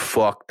 Mm-hmm.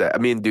 Fuck that. I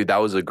mean, dude, that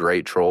was a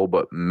great troll,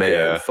 but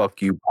man,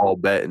 fuck you, Paul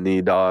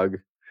Bettany, dog.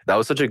 That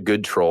was such a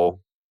good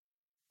troll.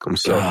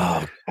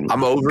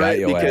 I'm over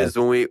it because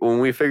when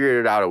we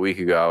figured it out a week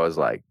ago, I was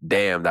like,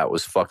 damn, that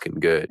was fucking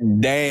good.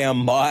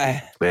 Damn,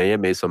 boy. Man, you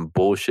made some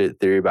bullshit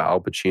theory about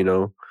Al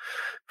Pacino.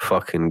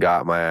 Fucking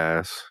got my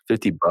ass.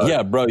 $50.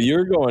 Yeah, bro,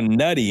 you're going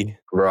nutty.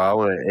 Bro, I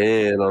went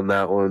in on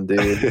that one,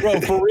 dude.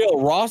 Bro, for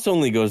real, Ross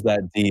only goes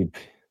that deep.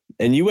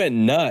 And you went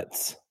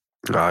nuts.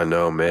 I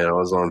know, man. I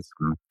was on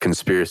some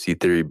conspiracy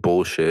theory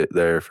bullshit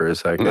there for a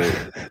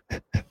second.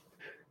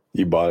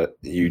 You bought it.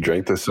 You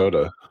drank the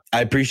soda. I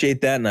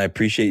appreciate that, and I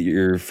appreciate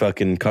your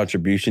fucking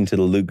contribution to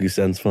the Luke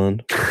Gusens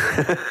Fund.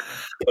 Put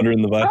her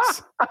in the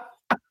box.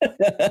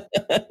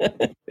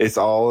 It's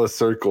all a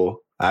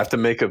circle. I have to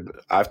make a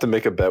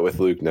bet with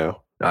Luke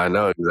now. I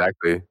know,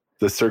 exactly.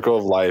 The circle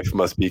of life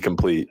must be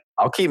complete.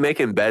 I'll keep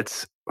making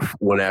bets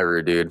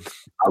whenever, dude.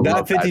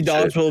 That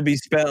 $50 will be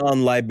spent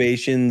on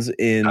libations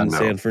in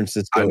San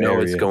Francisco. I know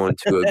area. It's going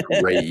to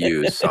a great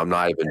use, so I'm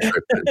not even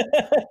tripping.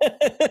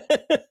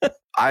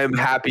 I am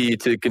happy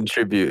to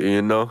contribute,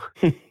 you know?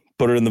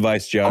 Put her in the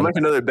vice, John. I'll make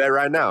another bet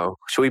right now.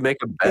 Should we make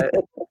a bet?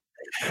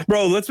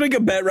 Bro, let's make a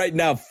bet right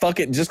now.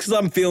 Fuck it, just because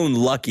I'm feeling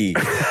lucky.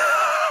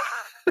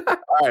 All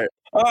right,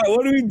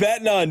 what are we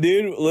betting on,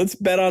 dude? Let's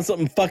bet on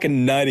something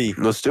fucking nutty.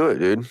 Let's do it,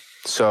 dude.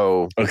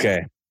 So,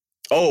 okay.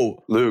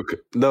 Oh, Luke.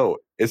 No,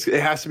 it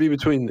has to be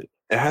between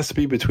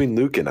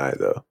Luke and I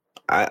though.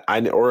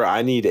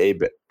 I need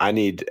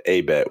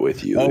a bet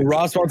with you. Oh, Luke.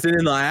 Ross wants it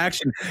in the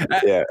action.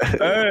 Yeah.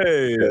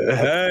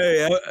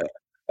 Hey,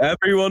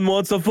 everyone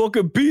wants a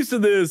fucking piece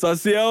of this. I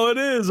see how it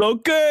is.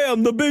 Okay,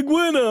 I'm the big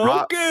winner.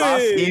 Okay,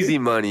 Ross easy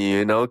money,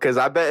 you know, because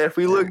I bet if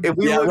we look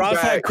Ross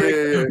back,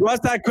 Ross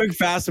had quick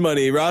fast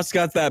money. Ross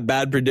got that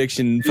bad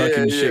prediction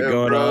fucking shit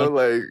going on.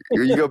 Like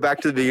you go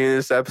back to the beginning of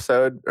this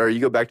episode, or you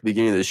go back to the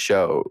beginning of the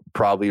show.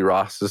 Probably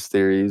Ross's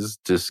theories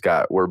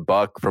were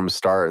buck from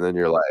start, and then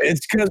you're like,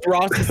 it's because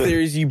Ross's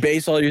theories. You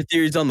base all your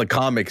theories on the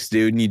comics,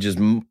 dude, and you just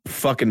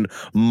fucking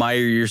mire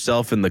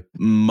yourself in the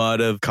mud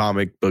of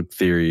comic book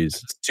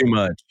theories. It's too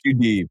much. Too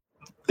deep.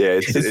 Yeah,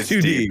 it's too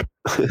deep.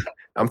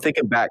 I'm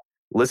thinking back.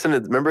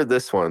 Remember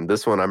this one? I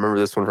remember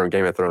this one from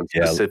Game of Thrones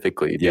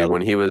specifically. Dude,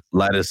 when he was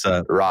light us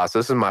up. Ross,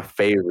 this is my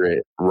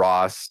favorite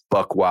Ross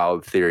Buck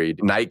Wild theory.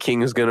 Night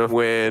King is gonna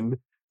win.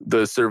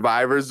 The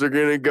survivors are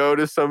gonna go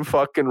to some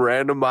fucking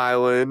random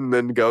island and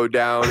then go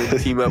down and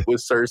team up with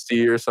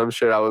Cersei or some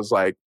shit. I was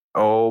like,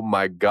 oh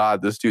my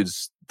god, this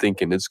dude's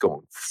thinking it's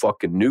going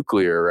fucking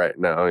nuclear right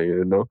now.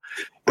 You know,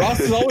 Ross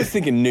is always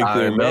thinking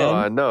nuclear.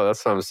 I know.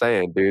 That's what I'm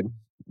saying, dude.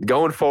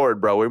 Going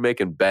forward, bro, we're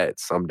making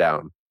bets. I'm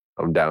down.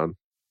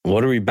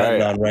 What are we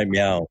betting on right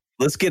now?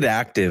 Let's get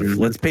active.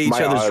 Let's pay each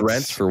other's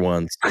rents for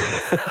once.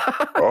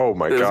 Oh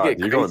my god,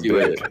 you're going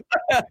big.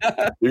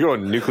 You're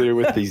going nuclear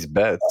with these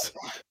bets.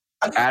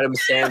 Adam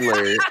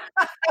Sandler.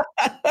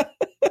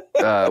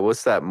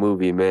 What's that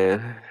movie,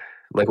 man?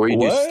 Like where you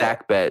do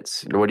stack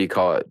bets. What do you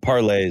call it?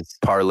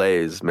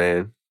 Parlays,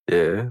 man.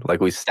 Yeah,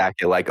 like we stack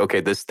it. Like,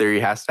 okay, this theory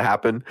has to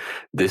happen.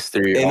 This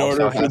theory in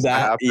also order for has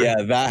that, to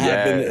happen. that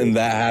happened and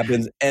that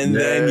happens, and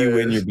then you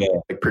win your bet.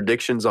 Like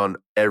predictions on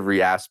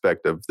every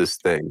aspect of this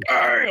thing.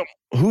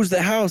 Who's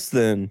the house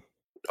then?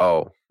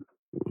 Oh,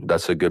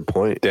 that's a good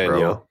point, Danielle.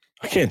 Bro.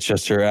 I can't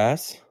trust her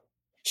ass.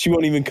 She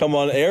won't even come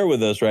on air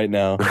with us right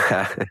now.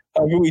 How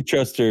can we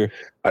trust her?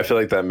 I feel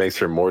like that makes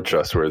her more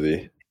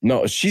trustworthy.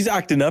 No, she's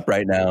acting up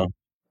right now.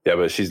 Yeah,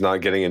 but she's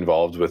not getting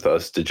involved with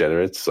us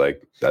degenerates.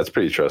 Like, that's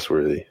pretty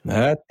trustworthy.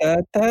 Oh,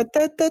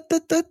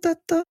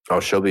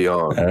 she'll be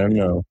on. I don't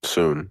know.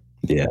 Soon.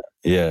 Yeah.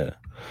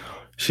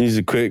 She needs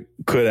to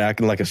quit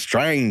acting like a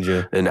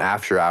stranger. In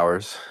After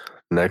Hours.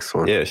 Next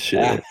one. Yeah,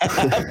 shit.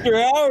 After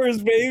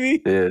Hours,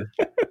 baby. Yeah.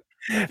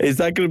 Is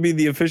that going to be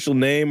the official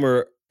name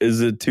or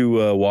is it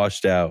too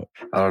washed out?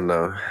 I don't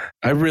know.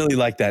 I really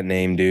like that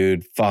name,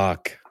 dude.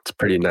 Fuck. It's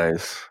pretty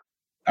nice.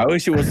 I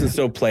wish it wasn't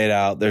so played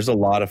out. There's a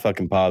lot of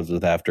fucking pods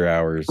with After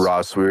Hours.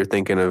 Ross, we were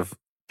thinking of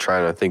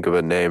trying to think of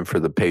a name for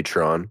the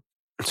Patreon.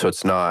 So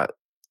it's not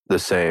the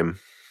same.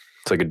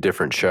 It's like a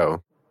different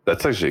show.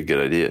 That's actually a good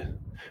idea.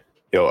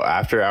 Yo,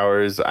 After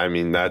Hours. I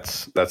mean,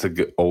 that's a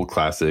good old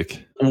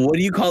classic. What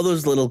do you call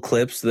those little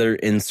clips that are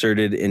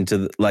inserted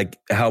into like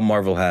how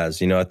Marvel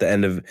has? At the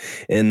end of,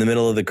 in the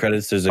middle of the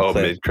credits, there's a clip.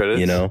 Mid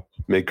credits.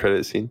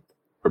 Mid-credit scene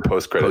or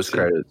post-credit.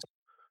 Post-credits.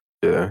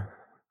 Yeah.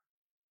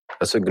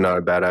 That's not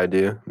a bad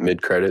idea.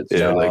 Mid-credits.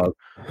 Yeah, like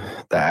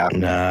the after.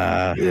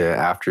 Nah. Yeah,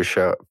 after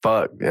show.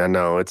 Fuck. I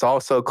know. It's all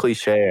so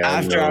cliche.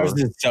 After Hours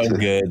is so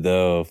good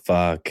though.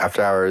 Fuck.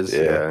 After Hours.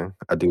 Yeah.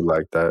 I do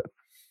like that.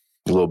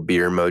 A little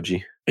beer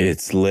emoji.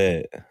 It's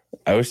lit.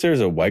 I wish there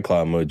was a White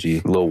Claw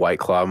emoji. A little White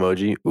Claw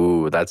emoji.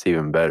 Ooh, that's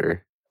even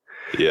better.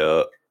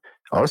 Yeah.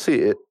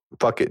 Honestly,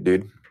 fuck it,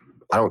 dude.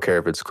 I don't care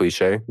if it's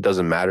cliche. It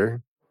doesn't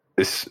matter.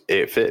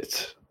 It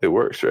fits. It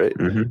works, right?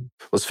 Mm-hmm.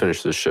 Let's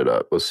finish this shit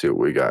up. Let's see what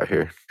we got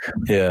here.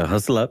 Yeah,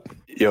 hustle up.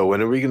 Yo,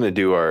 when are we going to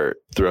do our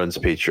Thrones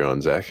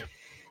Patreon, Zach?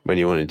 When do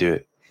you want to do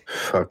it?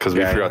 Because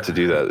we forgot to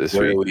do that this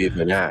Where week. are we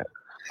even at?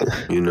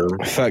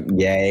 Fuck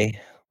yay.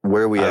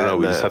 Where are we I at? don't know.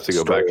 We just have to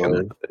go back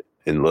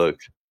and look.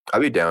 I'll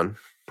be down.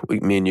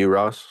 Me and you,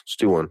 Ross. Let's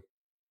do one.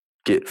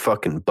 Get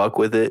fucking buck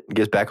with it.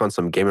 Get back on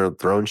some Game of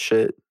Thrones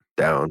shit.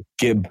 Down.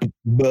 Get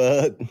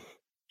butt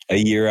a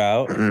year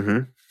out.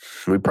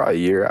 Mm-hmm. We probably a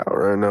year out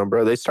right now,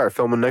 bro. They start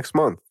filming next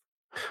month.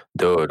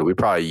 Dude, we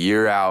probably a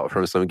year out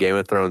from some Game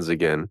of Thrones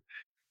again.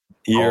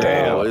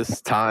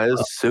 It's time.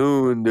 It's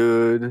soon,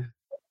 dude.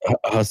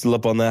 Hustle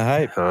up on that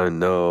hype. I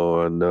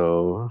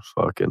know.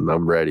 Fucking,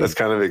 I'm ready. That's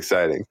kind of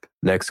exciting.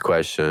 Next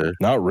question.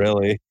 Not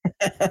really.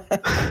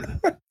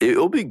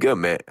 It'll be good,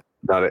 man.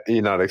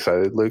 You're not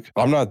excited, Luke?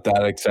 I'm not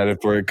that excited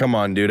for it. Come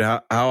on, dude.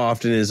 How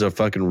often is a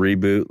fucking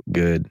reboot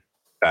good?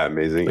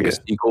 Amazing. Like a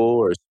sequel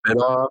or a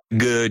spinoff?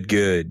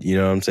 Good. You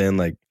know what I'm saying?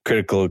 Like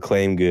critical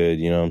acclaim good.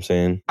 You know what I'm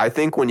saying? I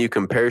think when you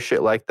compare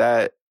shit like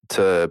that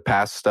to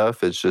past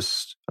stuff, it's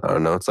just, I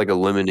don't know, it's like a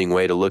limiting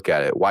way to look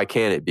at it. Why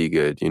can't it be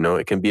good?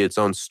 It can be its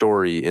own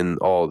story in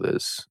all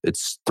this.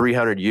 It's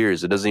 300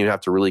 years. It doesn't even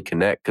have to really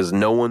connect because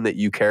no one that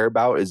you care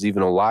about is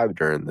even alive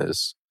during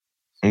this.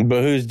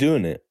 But who's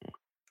doing it?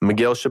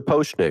 Miguel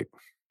Sapochnik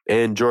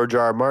and George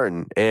R. R.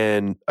 Martin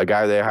and a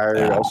guy they hired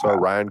also,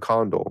 Ryan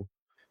Condal.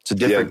 It's a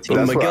different team.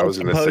 That's what I Miguel was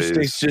going to say.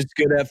 Sapochnik's just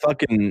good at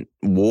fucking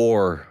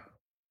war.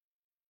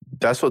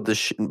 That's what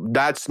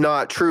that's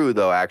not true,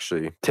 though,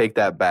 actually. Take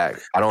that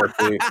back. I don't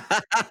think.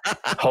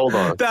 Hold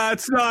on.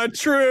 That's not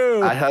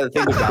true. I had to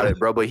think about it,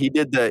 bro. But he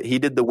did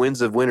the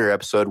Winds of Winter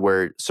episode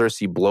where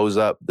Cersei blows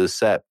up the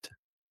Sept.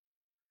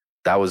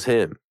 That was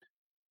him.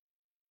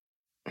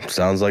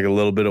 Sounds like a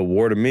little bit of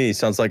war to me.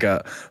 Sounds like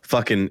a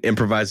fucking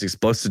improvised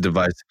explosive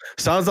device.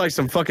 Sounds like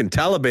some fucking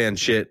Taliban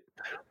shit.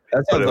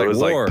 That sounds like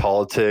war. Like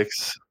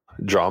politics,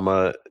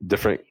 drama,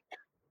 different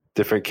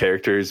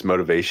characters,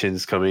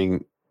 motivations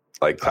coming,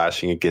 like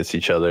clashing against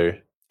each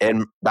other.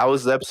 And that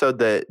was the episode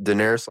that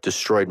Daenerys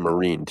destroyed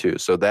Meereen too.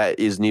 So that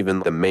isn't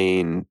even the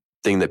main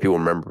thing that people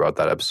remember about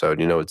that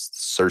episode. It's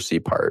the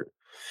Cersei part.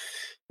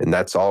 And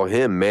that's all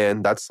him,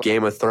 man. That's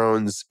Game of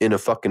Thrones in a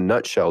fucking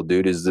nutshell,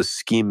 dude, is the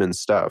scheme and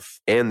stuff.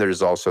 And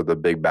there's also the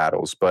big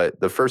battles.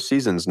 But the first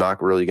season's not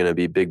really going to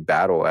be big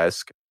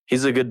battle-esque.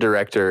 He's a good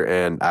director,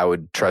 and I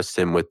would trust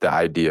him with the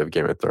idea of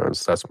Game of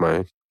Thrones. That's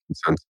my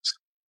consensus.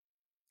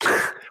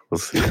 We'll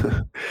see.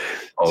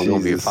 Oh,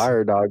 you'll be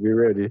fired, dog. Be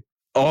ready.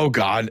 Oh,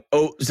 God.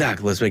 Oh,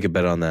 Zach, let's make a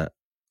bet on that.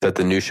 That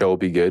the new show will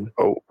be good?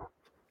 Oh.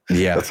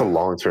 Yeah. That's a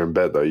long-term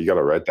bet, though. You got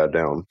to write that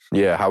down.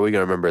 Yeah, how are we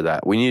going to remember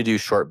that? We need to do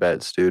short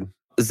bets, dude.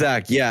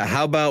 Zach, yeah.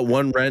 How about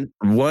one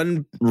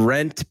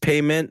rent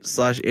payment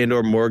 /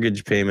 and/or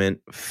mortgage payment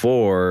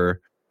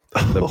for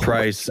the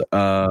price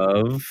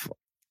of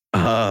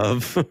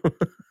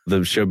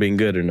the show being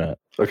good or not?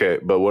 Okay,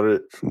 but what are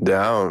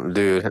down,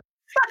 dude?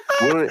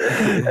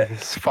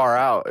 It's far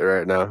out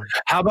right now.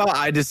 How about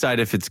I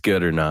decide if it's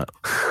good or not?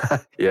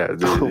 Yeah,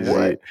 dude.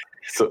 What?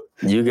 So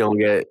you gonna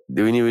get?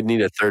 Do we even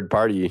need a third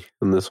party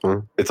in this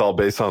one? It's all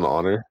based on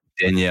honor.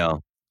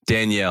 Danielle.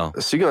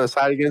 So you're gonna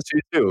side against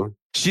you too?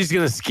 She's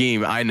gonna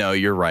scheme. I know,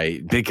 you're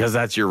right, because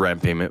that's your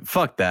rent payment.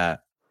 Fuck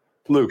that.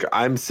 Luke,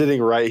 I'm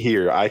sitting right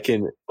here. I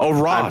can. Oh,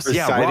 Ross. I'm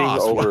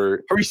presiding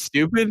over. Are we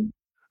stupid?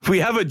 We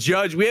have a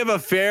judge. We have a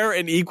fair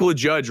and equal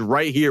judge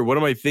right here. What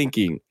am I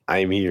thinking?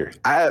 I'm here.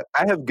 I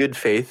have good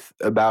faith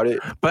about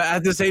it. But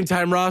at the same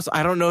time, Ross,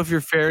 I don't know if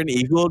you're fair and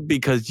equal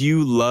because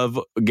you love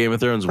Game of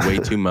Thrones way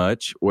too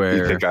much. Where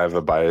you think I have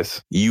a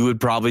bias? You would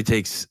probably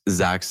take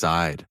Zach's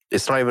side.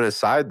 It's not even a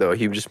side though.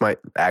 He just might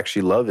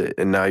actually love it,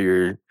 and now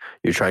you're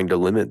trying to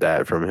limit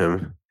that from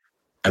him.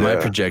 Am I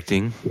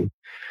projecting?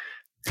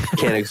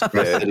 Can't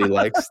express that he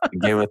likes the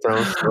Game of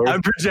Thrones story.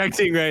 I'm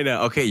projecting right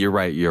now. Okay, you're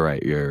right.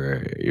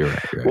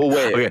 We'll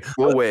wait. Okay.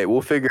 We'll wait.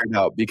 We'll figure it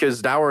out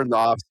because now we're in the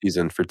off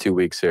season for 2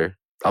 weeks here.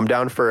 I'm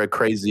down for a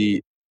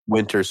crazy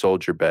Winter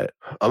Soldier bet.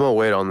 I'm gonna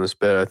wait on this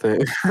bet. I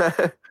think.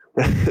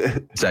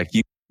 Zach,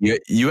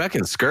 you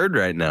acting scared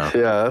right now.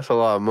 Yeah, that's a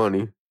lot of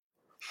money.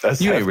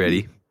 You ain't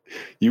ready.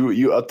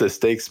 You up the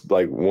stakes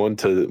like 1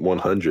 to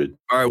 100.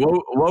 All right,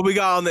 what we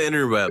got on the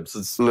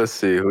interwebs? Let's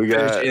see. We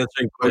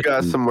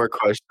got some more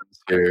questions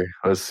here.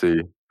 Let's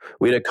see.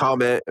 We had a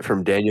comment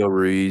from Daniel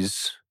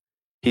Ruiz.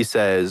 He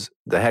says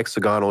the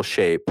hexagonal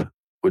shape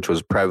which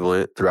was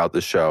prevalent throughout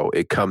the show,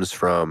 it comes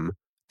from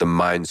the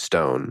Mind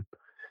Stone.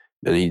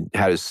 And he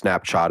had a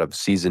snapshot of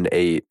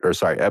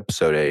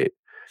episode 8.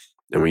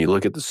 And when you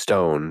look at the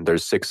stone,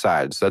 there's 6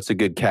 sides. That's a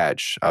good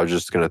catch. I was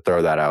just going to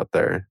throw that out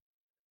there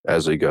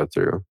as we go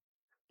through.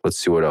 Let's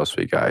see what else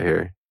we got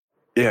here.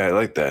 Yeah, I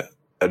like that.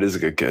 That is a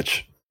good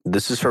catch.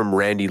 This is from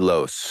Randy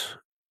Los.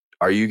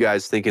 Are you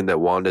guys thinking that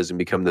Wanda doesn't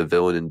become the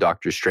villain in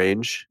Doctor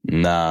Strange?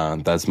 Nah,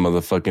 that's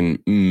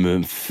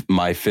motherfucking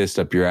my fist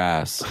up your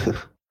ass.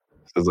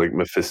 Sounds like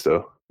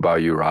Mephisto.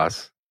 About you,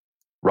 Ross.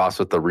 Ross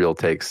with the real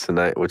takes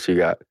tonight. What you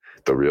got?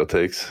 The real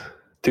takes.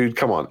 Dude,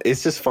 come on.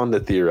 It's just fun to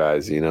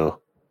theorize, you know?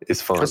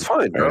 It's fun. That's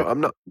fine, bro. Right? I'm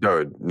not.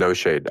 No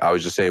shade. I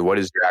was just saying, what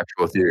is your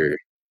actual theory?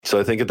 So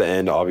I think at the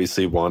end,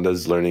 obviously,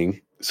 Wanda's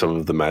learning some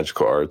of the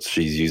magical arts.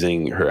 She's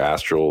using her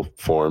astral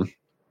form.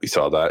 We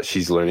saw that.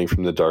 She's learning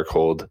from the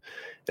Darkhold.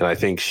 And I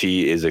think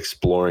she is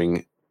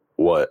exploring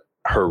what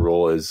her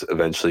role is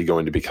eventually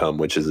going to become,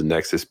 which is a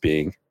Nexus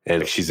being.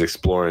 And she's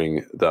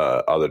exploring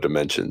the other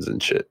dimensions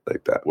and shit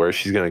like that. Where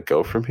she's going to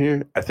go from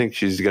here, I think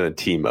she's going to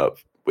team up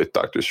with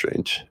Doctor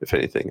Strange, if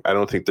anything. I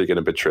don't think they're going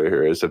to betray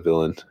her as a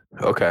villain.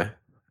 Okay.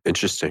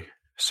 Interesting.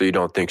 So you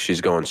don't think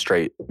she's going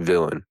straight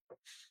villain?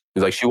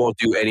 Like she won't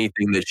do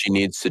anything that she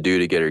needs to do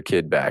to get her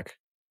kid back.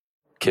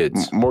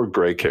 Kids. More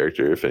gray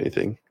character, if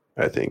anything,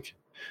 I think.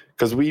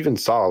 Because we even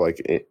saw,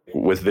 like,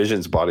 with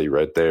Vision's body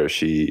right there,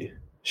 she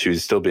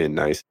was still being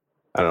nice.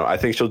 I don't know. I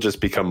think she'll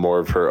just become more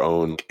of her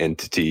own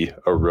entity,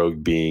 a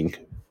rogue being,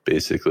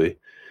 basically.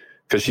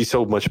 Because she's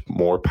so much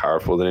more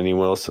powerful than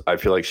anyone else. I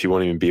feel like she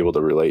won't even be able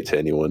to relate to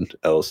anyone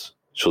else.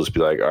 She'll just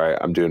be like, all right,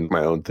 I'm doing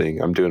my own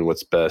thing. I'm doing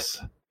what's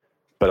best.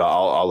 But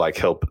I'll like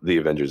help the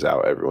Avengers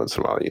out every once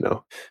in a while, you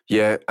know?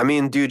 Yeah. I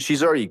mean, dude,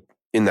 she's already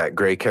in that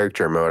gray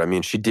character mode. I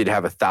mean, she did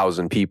have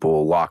 1,000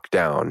 people locked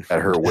down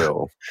at her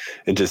will.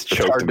 And just It's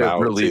choked hard them to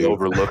out. really too.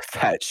 overlook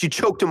that. She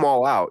choked them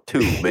all out too,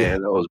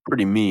 man. That was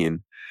pretty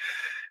mean.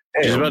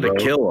 She's Damn, about bro.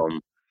 to kill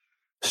him.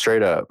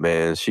 Straight up,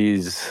 man.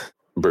 She's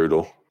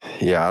Brutal.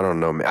 yeah. I don't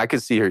know, man. I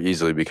could see her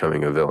easily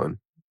becoming a villain.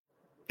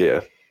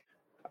 Yeah.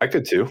 I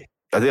could too.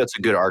 I think that's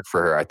a good arc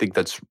for her. I think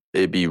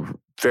it'd be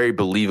very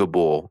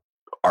believable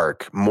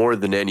arc more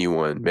than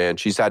anyone, man.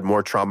 She's had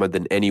more trauma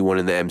than anyone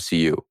in the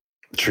MCU.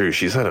 True.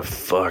 She's had a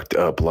fucked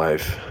up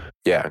life.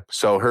 Yeah.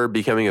 So her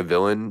becoming a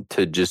villain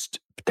to just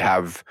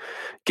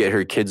get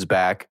her kids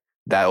back,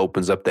 that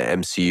opens up the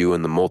MCU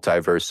and the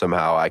multiverse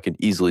somehow. I could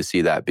easily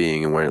see that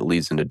being and when it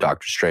leads into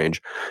Doctor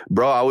Strange.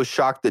 Bro, I was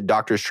shocked that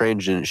Doctor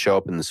Strange didn't show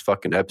up in this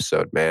fucking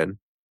episode, man.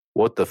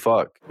 What the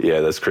fuck?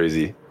 Yeah, that's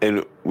crazy.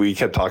 And we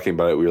kept talking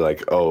about it. We were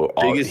like, oh,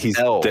 Biggest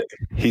L.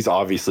 he's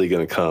obviously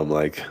going to come.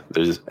 Like,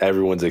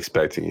 everyone's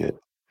expecting it.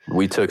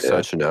 We took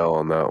such an L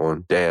on that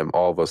one. Damn,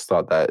 all of us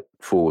thought that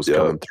fool was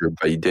coming through,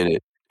 but he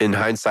didn't. In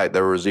hindsight,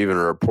 there was even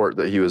a report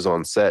that he was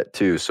on set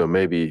too. So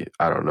maybe,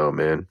 I don't know,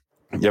 man.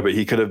 Yeah, but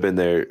he could have been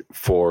there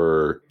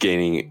for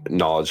gaining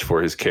knowledge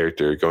for his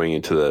character going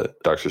into the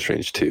Doctor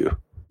Strange 2.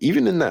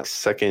 Even in that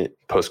second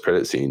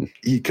post-credit scene,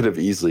 he could have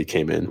easily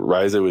came in.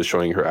 Ryza was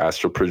showing her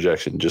astral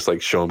projection, just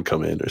like show him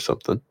come in or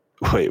something.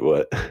 Wait,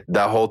 what?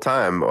 That whole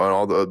time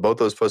on both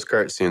those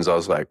post-credit scenes, I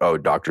was like, oh,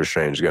 Doctor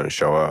Strange is going to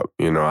show up.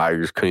 You know, I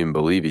just couldn't even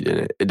believe he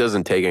didn't. It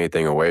doesn't take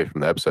anything away from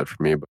the episode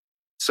for me.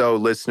 So,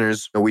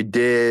 listeners, we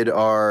did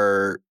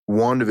our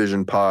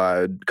WandaVision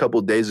pod a couple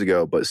of days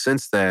ago, but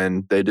since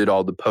then, they did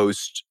all the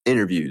post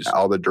interviews,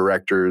 all the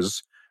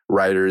directors,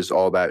 writers,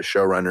 all that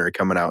showrunner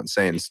coming out and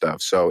saying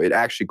stuff. So it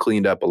actually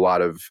cleaned up a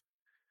lot of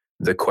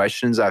the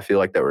questions I feel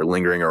like that were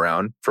lingering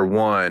around. For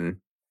one,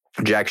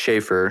 Jack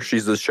Schaefer,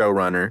 she's the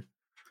showrunner.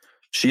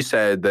 She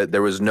said that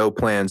there was no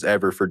plans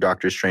ever for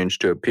Doctor Strange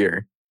to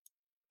appear.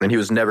 And he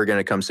was never going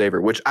to come save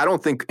her, which I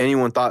don't think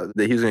anyone thought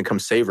that he was going to come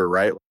save her,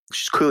 right?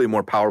 She's clearly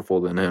more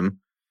powerful than him.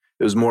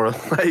 It was more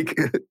like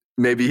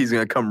maybe he's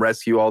going to come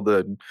rescue all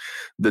the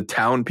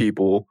town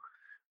people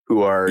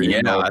who are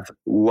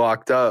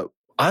locked up.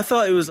 I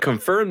thought it was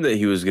confirmed that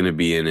he was going to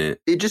be in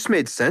it. It just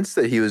made sense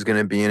that he was going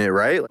to be in it,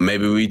 right?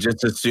 Maybe we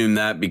just assumed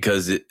that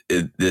because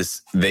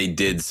they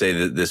did say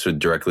that this would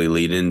directly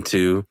lead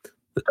into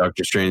the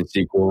Doctor Strange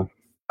sequel.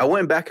 I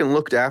went back and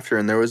looked after,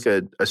 and there was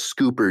a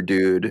scooper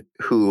dude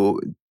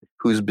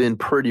who's been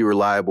pretty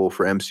reliable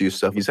for MCU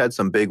stuff. He's had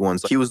some big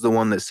ones. He was the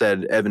one that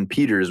said Evan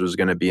Peters was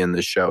going to be in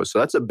this show. So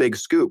that's a big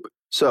scoop.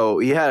 So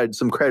he had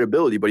some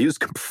credibility, but he was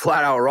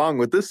flat out wrong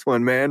with this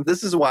one, man.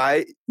 This is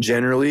why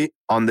generally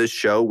on this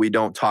show, we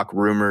don't talk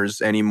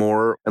rumors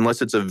anymore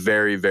unless it's a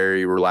very,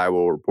 very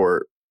reliable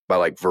report by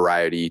like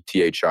Variety,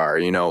 THR,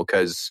 you know,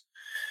 because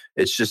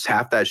it's just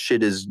half that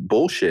shit is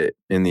bullshit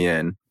in the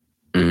end.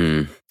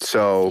 Mm-hmm.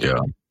 So, yeah.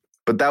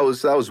 But that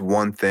was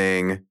one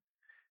thing.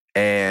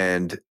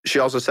 And she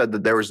also said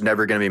that there was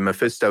never going to be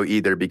Mephisto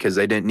either because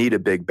they didn't need a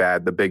big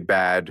bad. The big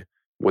bad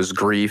was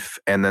Grief,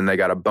 and then they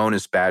got a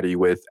bonus baddie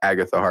with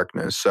Agatha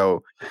Harkness.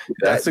 So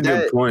that's a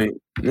good point.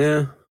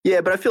 Yeah. Yeah,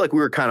 but I feel like we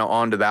were kind of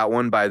onto that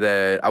one by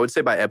I would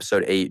say by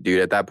episode 8,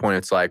 dude. At that point,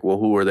 it's like, well,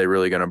 who are they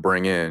really going to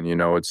bring in? You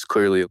know, it's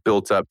clearly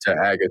built up to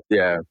Agatha.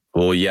 Yeah.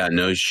 Well, yeah,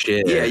 no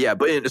shit. Yeah.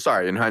 But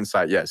in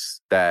hindsight,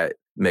 yes, that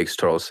makes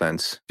total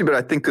sense. But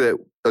I think that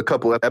a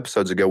couple of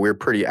episodes ago, we were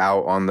pretty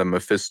out on the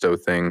Mephisto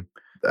thing.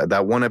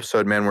 That one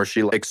episode, man, where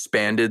she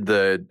expanded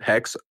the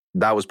hex,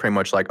 that was pretty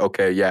much like,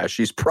 okay, yeah,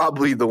 she's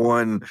probably the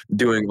one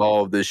doing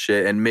all of this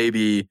shit. And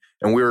we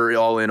were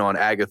all in on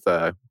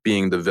Agatha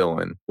being the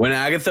villain. When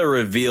Agatha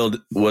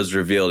was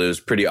revealed, it was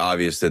pretty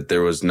obvious that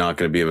there was not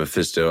going to be a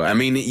Mephisto. I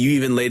mean, you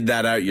even laid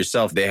that out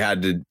yourself. They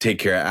had to take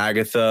care of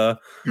Agatha,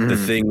 the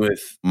thing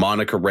with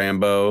Monica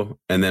Rambeau,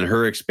 and then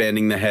her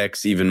expanding the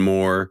hex even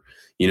more.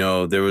 You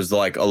know, there was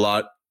like a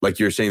lot, like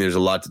you were saying, there's a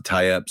lot to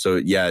tie up. So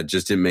yeah, it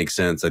just didn't make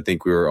sense. I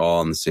think we were all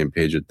on the same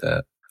page with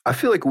that. I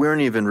feel like we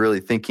weren't even really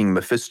thinking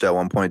Mephisto at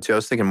one point, too. I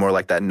was thinking more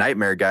like that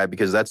Nightmare guy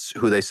because that's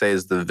who they say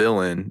is the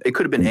villain. It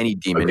could have been any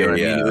demon. Okay, you know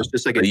what I yeah. mean? It was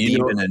just like a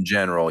demon in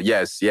general.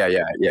 Yes, yeah.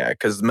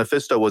 Because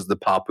Mephisto was the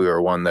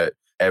popular one that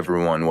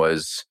everyone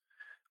was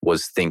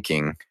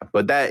thinking.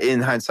 But that, in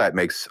hindsight,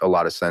 makes a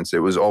lot of sense. It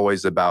was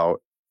always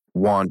about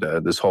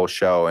Wanda, this whole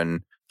show.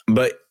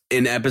 But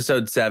in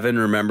episode 7,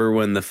 remember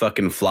when the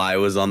fucking fly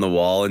was on the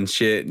wall and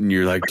shit? And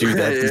you're like, dude,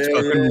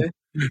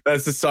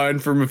 that's the sign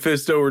for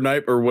Mephisto or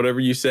Night or whatever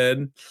you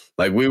said.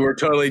 Like, we were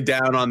totally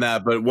down on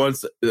that. But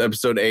once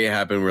episode 8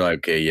 happened, we're like,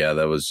 okay, yeah,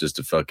 that was just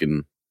a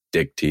fucking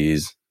dick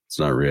tease. It's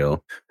not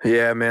real.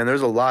 Yeah, man,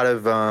 there's a lot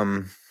of...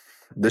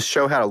 this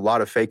show had a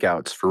lot of fake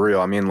outs, for real.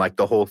 I mean, like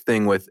the whole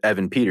thing with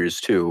Evan Peters,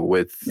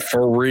 too.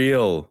 For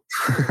real.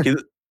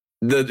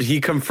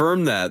 He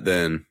confirmed that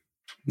then.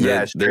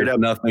 Yeah, straight up.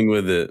 Nothing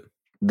with it.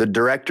 The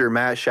director,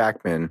 Matt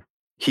Shackman,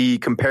 he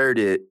compared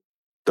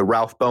the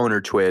Ralph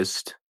Boner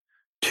twist,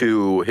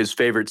 to his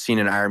favorite scene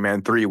in Iron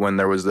Man 3 when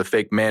there was the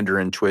fake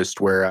Mandarin twist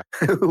where,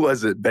 who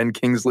was it, Ben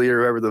Kingsley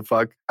or whoever the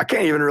fuck? I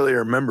can't even really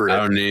remember it. I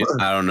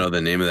don't know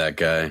the name of that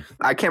guy.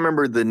 I can't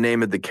remember the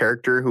name of the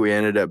character who he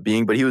ended up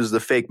being, but he was the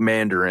fake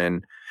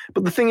Mandarin.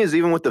 But the thing is,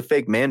 even with the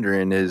fake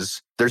Mandarin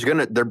is,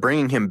 they're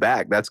bringing him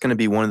back. That's going to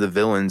be one of the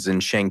villains in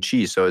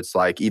Shang-Chi. So it's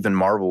like even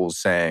Marvel's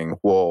saying,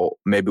 well,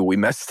 maybe we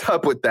messed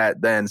up with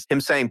that then.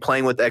 Him saying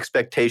playing with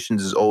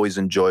expectations is always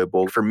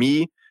enjoyable. For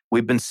me,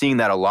 we've been seeing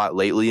that a lot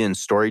lately in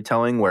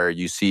storytelling where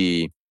you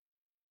see,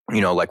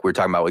 like we were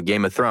talking about with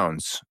Game of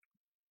Thrones,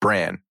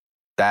 Bran,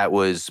 that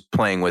was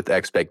playing with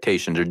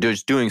expectations or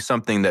just doing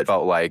something that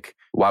felt like,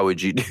 why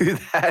would you do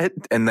that?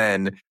 And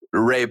then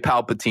Rey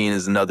Palpatine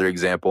is another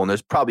example. And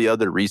there's probably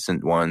other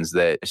recent ones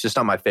that it's just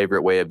not my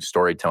favorite way of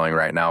storytelling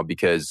right now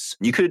because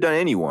you could have done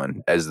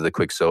anyone as the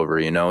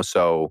Quicksilver,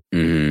 So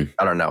I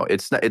don't know.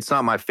 It's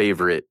not my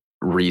favorite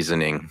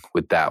reasoning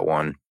with that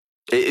one.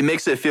 It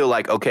makes it feel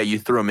like, okay, you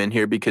threw him in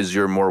here because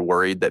you're more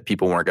worried that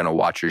people weren't going to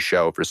watch your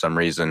show for some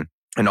reason.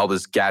 And all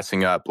this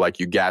gassing up, like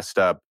you gassed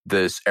up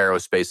this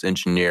aerospace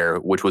engineer,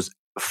 which was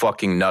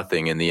fucking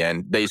nothing in the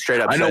end. They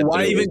straight up I know,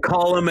 why even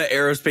call him an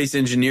aerospace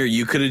engineer?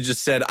 You could have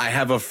just said, I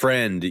have a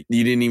friend.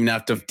 You didn't even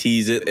have to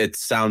tease it. It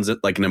sounds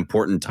like an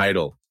important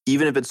title.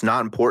 Even if it's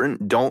not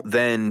important, don't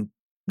then...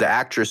 The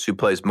actress who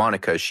plays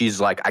Monica,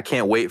 she's like, I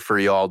can't wait for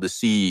y'all to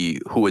see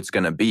who it's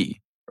going to be.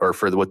 Or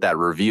for what that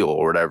reveal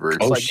or whatever.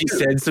 It's she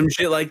said some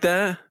shit like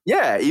that?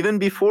 Yeah, even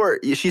before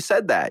she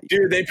said that.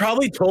 Dude, they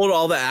probably told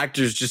all the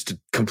actors just to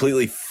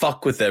completely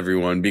fuck with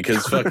everyone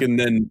because fucking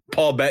then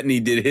Paul Bettany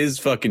did his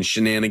fucking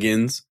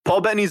shenanigans.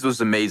 Paul Bettany's was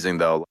amazing,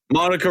 though.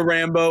 Monica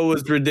Rambeau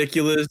was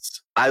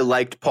ridiculous. I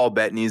liked Paul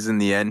Bettany's in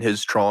the end.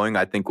 His trolling,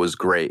 I think, was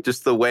great.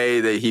 Just the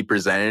way that he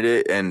presented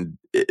it, and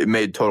it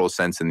made total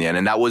sense in the end.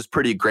 And that was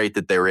pretty great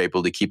that they were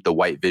able to keep the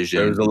white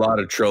vision. There was a lot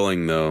of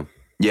trolling, though.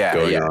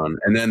 Going on.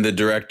 And then the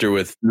director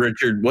with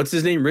Richard, what's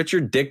his name?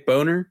 Richard Dick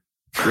Boner?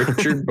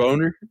 Richard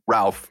Boner?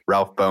 Ralph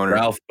Boner.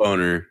 Ralph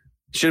Boner.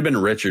 Should have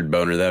been Richard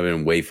Boner. That would have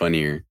been way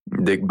funnier.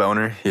 Dick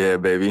Boner? Yeah,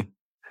 baby.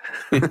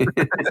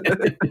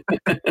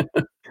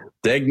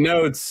 Take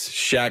notes,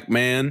 Shaq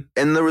man.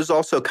 And there was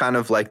also kind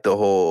of like the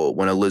whole,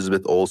 when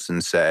Elizabeth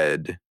Olsen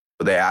said,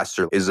 they asked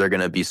her, is there going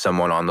to be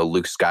someone on the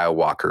Luke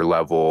Skywalker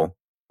level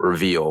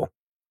reveal?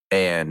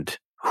 And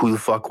who the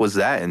fuck was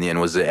that in the end?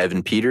 Was it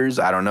Evan Peters?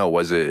 I don't know.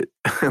 Was it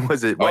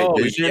White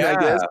Vision, I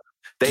guess?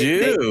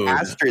 They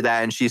asked her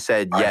that and she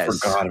said, yes,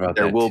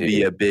 there will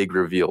be a big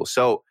reveal.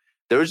 So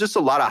there was just a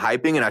lot of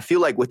hyping. And I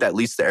feel like with at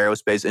least the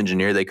aerospace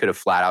engineer, they could have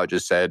flat out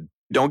just said,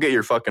 don't get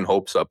your fucking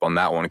hopes up on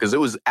that one. Because it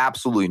was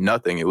absolutely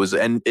nothing.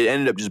 And it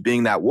ended up just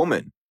being that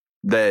woman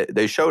that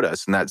they showed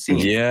us in that scene.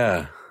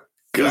 Yeah.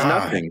 It was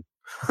nothing.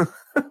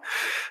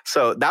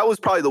 So that was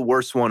probably the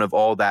worst one of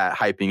all that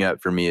hyping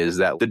up for me is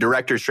that the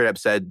director straight up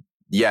said,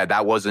 yeah,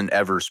 that wasn't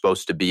ever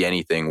supposed to be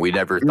anything. We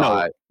never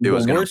thought it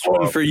was going to. The worst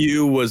one for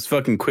you was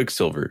fucking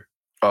Quicksilver.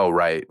 Oh,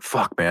 right.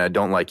 Fuck, man. I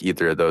don't like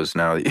either of those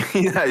now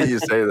that you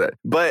say that.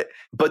 But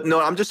no,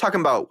 I'm just talking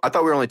about, I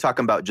thought we were only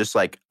talking about just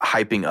like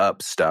hyping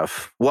up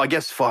stuff. Well, I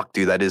guess, fuck,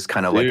 dude, that is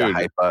kind of like a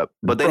hype up.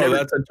 But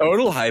that's a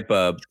total hype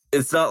up.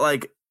 It's not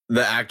like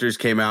the actors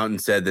came out and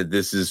said that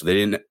they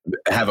didn't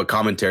have a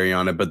commentary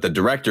on it, but the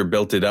director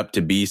built it up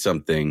to be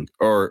something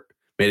or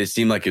made it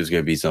seem like it was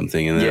going to be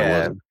something. And then it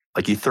wasn't.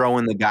 Like you throw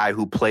in the guy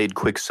who played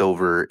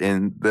Quicksilver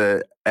in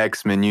the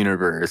X-Men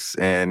universe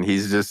and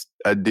he's just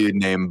a dude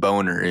named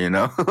Boner,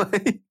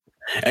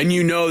 And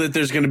you know that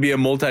there's going to be a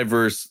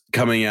multiverse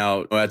coming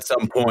out at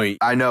some point.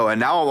 I know. And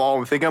now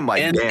I'm thinking, I'm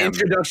like, and damn.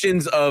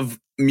 Introductions of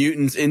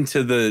mutants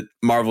into the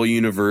Marvel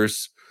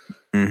universe.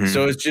 Mhm.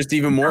 So it's just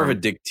even more of a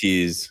dick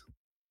tease.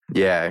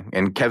 Yeah.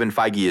 And Kevin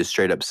Feige has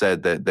straight up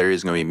said that there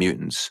is going to be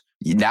mutants.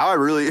 Now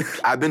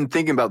I've been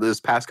thinking about this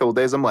past couple of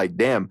days. I'm like,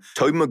 damn,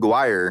 Tobey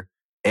Maguire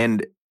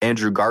and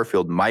Andrew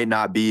Garfield might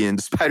not be in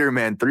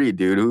Spider-Man 3,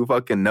 dude. Who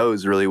fucking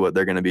knows really what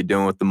they're going to be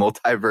doing with the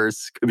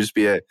multiverse? Could just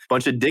be a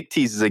bunch of dick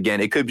teases again.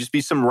 It could just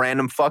be some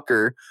random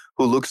fucker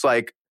who looks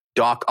like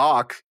Doc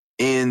Ock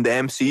in the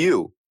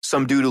MCU.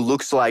 Some dude who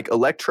looks like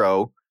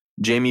Electro,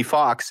 Jamie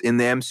Foxx in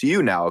the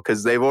MCU now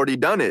because they've already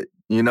done it.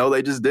 You know,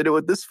 they just did it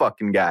with this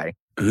fucking guy.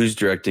 Who's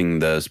directing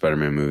the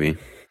Spider-Man movie?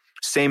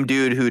 Same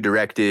dude who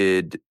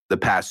directed the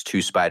past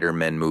 2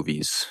 Spider-Man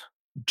movies,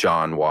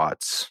 John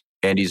Watts.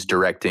 And he's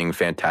directing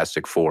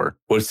Fantastic Four.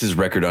 What's his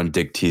record on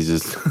dick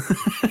teases?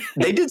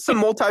 They did some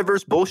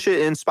multiverse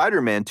bullshit in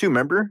Spider-Man too,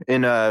 remember?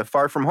 In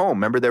Far From Home.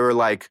 Remember they were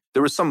like,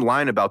 there was some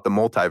line about the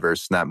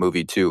multiverse in that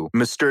movie too.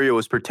 Mysterio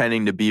was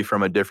pretending to be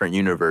from a different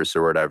universe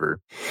or whatever.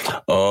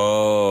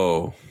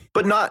 Oh.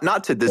 But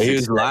not to this He was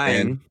extent,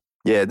 lying. man.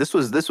 Yeah, this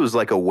was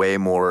like a way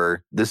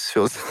more, this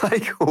feels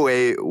like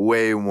way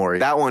more.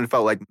 That one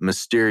felt like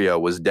Mysterio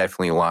was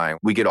definitely lying.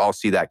 We could all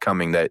see that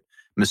coming, that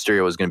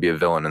Mysterio was going to be a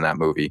villain in that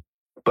movie.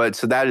 But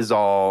so that is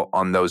all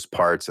on those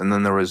parts. And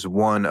then there was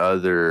one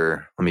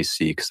other, let me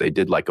see, because they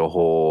did like a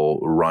whole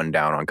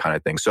rundown on kind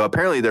of things. So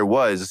apparently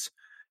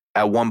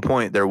at one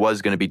point, there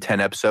was going to be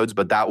 10 episodes,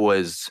 but that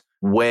was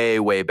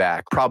way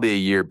back, probably a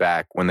year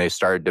back when they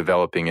started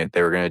developing it.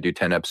 They were going to do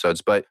 10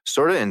 episodes. But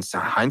sort of in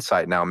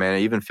hindsight now, man,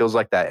 it even feels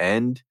like that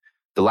end.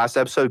 The last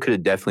episode could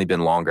have definitely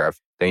been longer.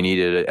 They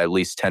needed at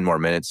least 10 more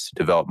minutes to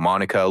develop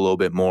Monica a little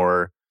bit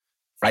more.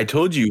 I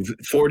told you,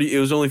 it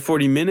was only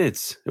 40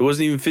 minutes. It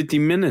wasn't even 50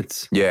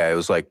 minutes. Yeah, it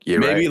was like,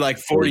 maybe right. like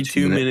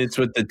 42 minutes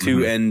with the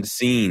 2 end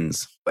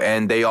scenes.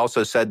 And they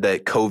also said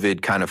that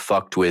COVID kind of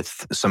fucked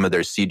with some of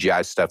their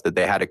CGI stuff, that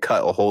they had to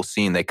cut a whole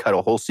scene. They cut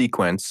a whole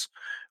sequence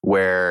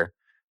where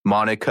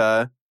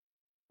Monica,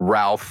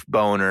 Ralph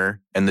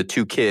Boner, and the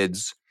 2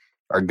 kids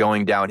are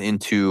going down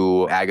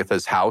into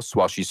Agatha's house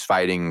while she's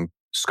fighting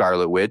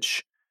Scarlet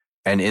Witch.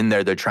 And in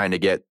there, they're trying to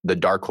get the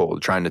Darkhold,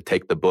 trying to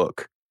take the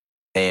book.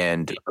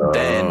 And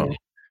then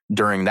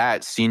during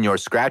that, Señor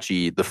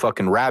Scratchy, the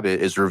fucking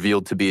rabbit, is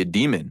revealed to be a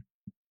demon.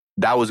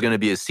 That was going to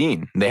be a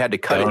scene. They had to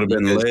cut it. That would have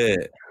been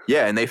lit.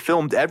 Yeah, and they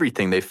filmed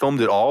everything. They filmed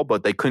it all,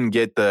 but they couldn't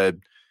get the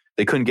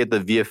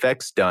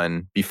VFX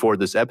done before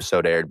this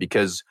episode aired,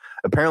 because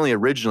apparently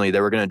originally they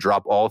were going to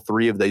drop all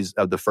 3 of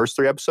the first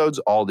 3 episodes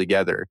all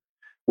together,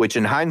 which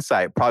in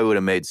hindsight probably would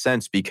have made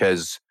sense,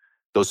 because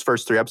those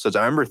first 3 episodes,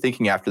 I remember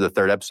thinking after the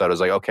 3rd episode, I was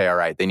like, okay, all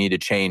right, they need to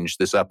change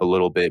this up a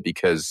little bit,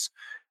 because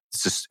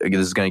this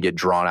is going to get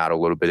drawn out a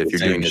little bit if you're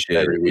doing this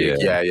every week.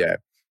 Yeah.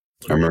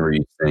 I remember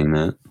you saying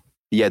that.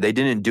 Yeah, they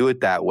didn't do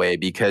it that way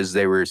because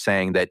they were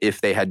saying that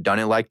if they had done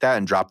it like that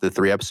and dropped the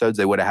 3 episodes,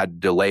 they would have had to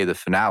delay the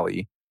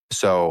finale.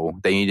 So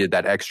they needed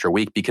that extra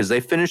week, because they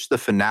finished the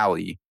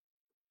finale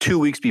 2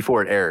 weeks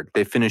before it aired.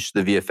 They finished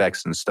the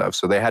VFX and stuff.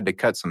 So they had to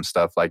cut some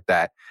stuff like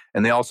that.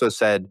 And they also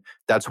said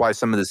that's why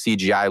some of the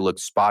CGI looked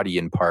spotty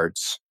in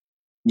parts,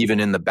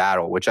 even in the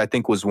battle, which I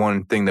think was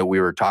one thing that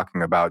we were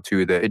talking about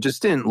too, that it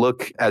just didn't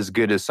look as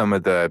good as some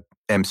of the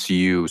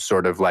MCU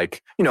sort of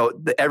like, you know,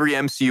 every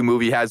MCU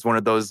movie has one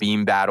of those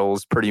beam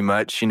battles pretty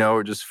much, you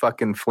know, just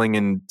fucking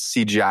flinging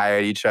CGI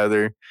at each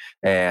other.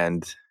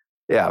 And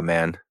yeah,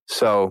 man.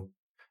 So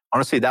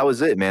honestly, that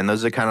was it, man.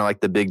 Those are kind of like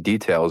the big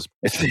details.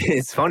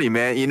 It's funny,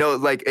 man. You know,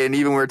 like, and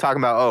even we were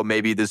talking about, oh,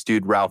 maybe this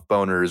dude, Ralph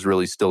Boner, is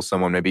really still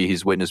someone. Maybe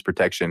he's witness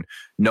protection.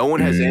 No one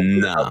has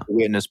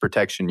witness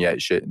protection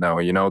yet. Shit. No,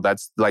 you know,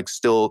 that's like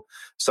still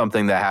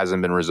something that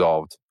hasn't been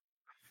resolved.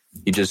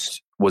 He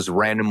just was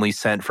randomly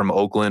sent from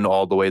Oakland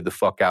all the way the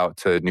fuck out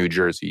to New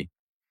Jersey.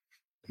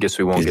 I guess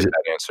we won't get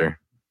that answer.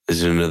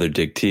 Is it another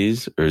dick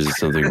tease, or is it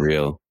something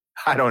real?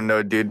 I don't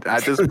know, dude.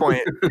 At this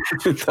point,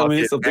 tell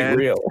me something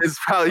real. It's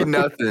probably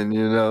nothing,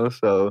 you know.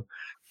 So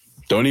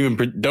don't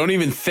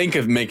even think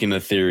of making a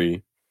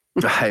theory.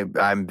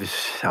 I'm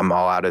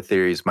all out of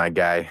theories, my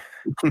guy.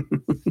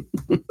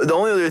 The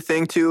only other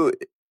thing too,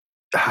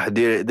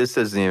 dude, this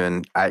doesn't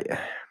even.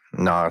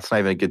 No, it's not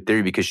even a good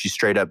theory, because she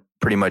straight up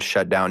pretty much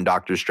shut down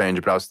Doctor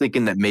Strange. But I was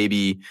thinking that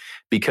maybe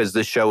because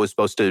this show was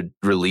supposed to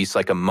release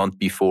like a month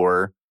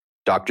before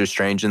Doctor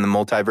Strange in the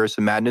Multiverse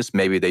of Madness,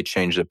 maybe they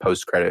changed the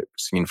post-credit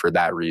scene for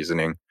that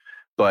reasoning.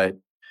 But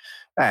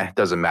it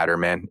doesn't matter,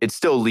 man. It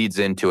still leads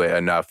into it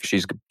enough.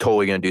 She's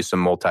totally going to do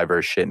some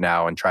multiverse shit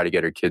now and try to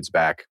get her kids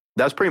back.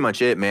 That's pretty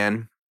much it,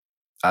 man.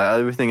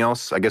 Everything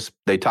else, I guess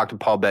they talked to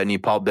Paul Bettany.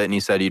 Paul Bettany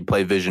said he'd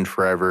play Vision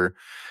forever.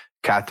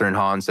 Catherine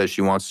Hahn says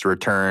she wants to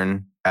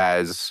return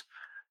as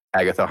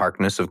Agatha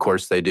Harkness. Of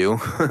course they do.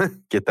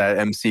 Get that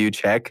MCU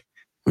check.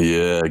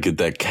 Yeah, get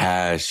that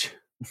cash.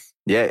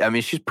 Yeah, I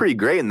mean, she's pretty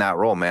great in that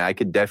role, man. I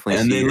could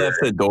definitely see they her. left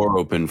the door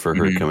open for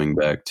her coming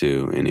back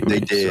too. Anyway,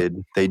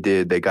 They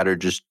did. They got her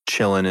just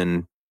chilling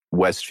in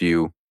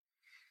Westview.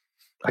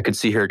 I could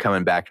see her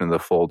coming back into the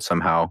fold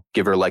somehow.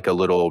 Give her like a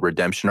little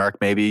redemption arc,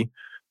 maybe.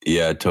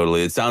 Yeah,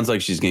 totally. It sounds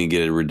like she's going to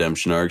get a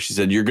redemption arc. She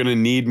said, "You're going to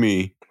need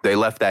me." They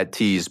left that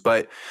tease,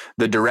 but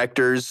the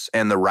directors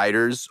and the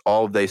writers,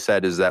 all they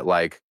said is that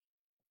like,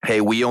 hey,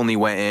 we only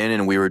went in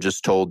and we were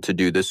just told to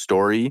do this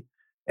story.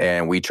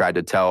 And we tried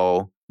to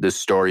tell this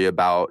story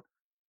about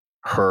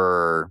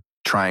her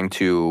trying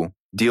to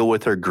deal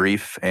with her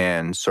grief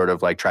and sort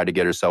of like try to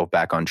get herself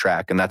back on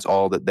track. And that's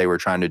all that they were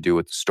trying to do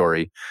with the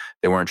story.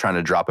 They weren't trying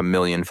to drop a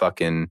million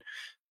fucking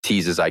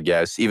teases, I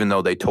guess, even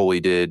though they totally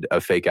did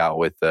a fake out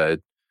with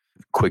the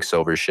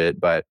Quicksilver shit.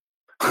 But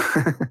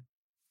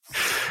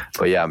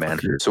but yeah, man.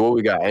 So what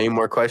we got? Any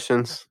more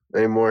questions?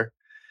 Any more?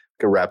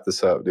 We can wrap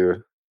this up,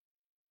 dude.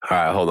 All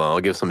right, hold on.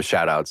 I'll give some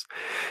shout outs.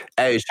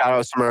 Hey, shout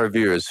outs to our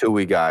viewers. Who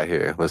we got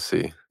here? Let's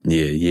see.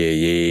 Yeah.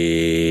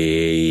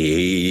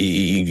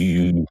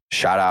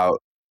 Shout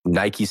out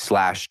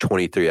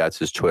Nike/23. That's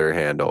his Twitter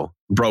handle.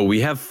 Bro,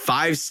 we have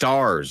 5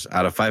 stars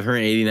out of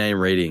 589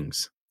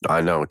 ratings. I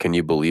know. Can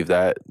you believe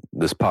that?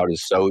 This pod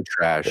is so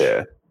trash.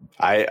 Yeah.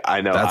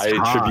 I know. That's I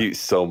hot. attribute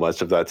so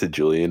much of that to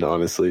Julian,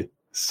 honestly.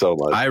 So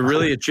much. I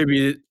really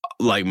attribute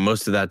like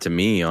most of that to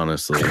me,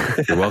 honestly.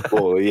 You're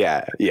welcome. Well,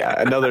 yeah.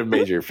 Another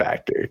major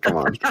factor. Come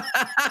on.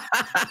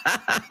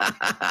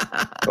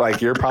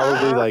 Like you're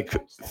probably like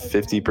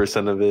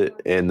 50% of it,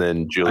 and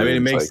then Julian. I mean,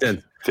 it makes like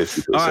sense.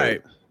 50%. All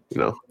right. You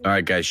know. All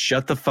right, guys,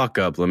 shut the fuck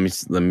up. Let me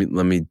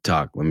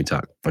talk.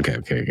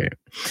 Okay.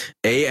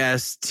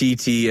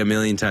 ASTT a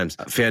million times.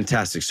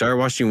 Fantastic. Started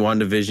watching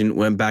WandaVision,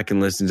 went back and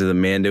listened to the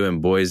Mando and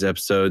Boys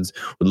episodes.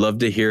 Would love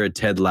to hear a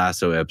Ted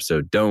Lasso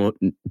episode. Don't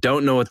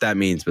know what that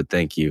means, but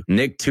thank you.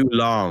 Nick Too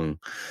Long.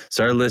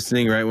 Started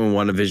listening right when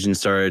WandaVision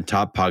started.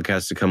 Top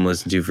podcast to come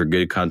listen to for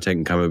good content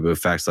and comic book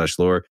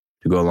facts/lore.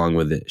 To go along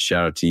with it.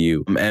 Shout out to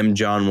you. I'm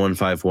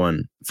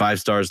MJohn151. 5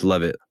 stars,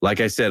 love it. Like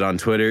I said on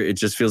Twitter, it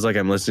just feels like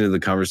I'm listening to the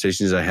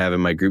conversations I have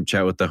in my group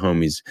chat with the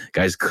homies.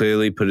 Guys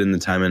clearly put in the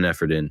time and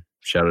effort in.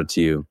 Shout out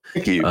to you.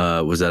 Thank you.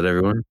 Was that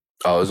everyone?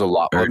 Oh, there's a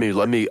lot.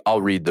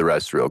 I'll read the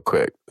rest real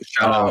quick.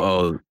 Shout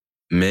out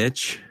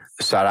Mitch.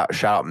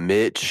 Shout out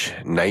Mitch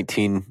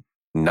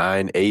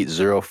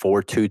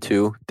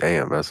 199804222.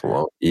 Damn, that's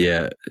long.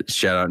 Yeah.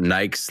 Shout out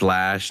Nike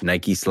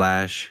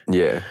 /.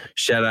 Yeah.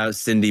 Shout out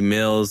Cindy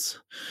Mills.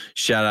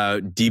 Shout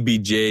out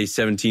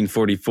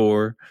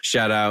DBJ1744.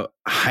 Shout out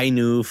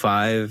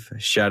Hainu5.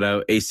 Shout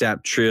out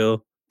ASAP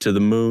Trill to the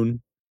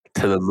moon.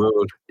 Shout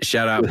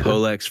out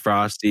Polex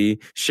Frosty.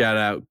 Shout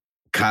out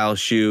Kyle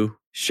Shu.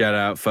 Shout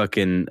out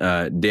fucking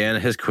Dan.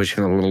 His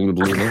question. Wait,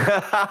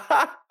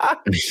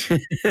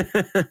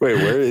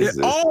 where is this?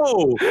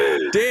 Oh,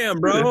 damn,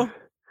 bro.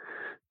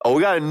 Oh,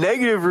 we got a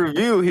negative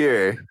review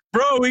here.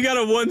 Bro, we got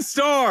a 1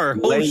 star.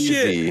 Holy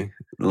shit.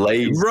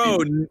 Lazy. Bro,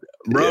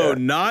 Yeah.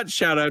 not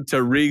shout out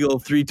to Regal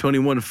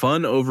 321.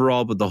 Fun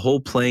overall, but the whole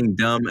playing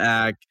dumb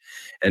act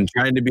and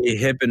trying to be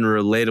hip and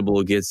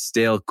relatable gets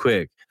stale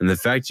quick. And the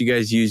fact you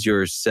guys use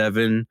your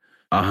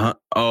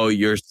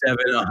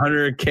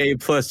 100K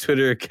plus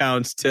Twitter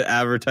accounts to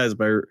advertise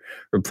by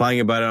replying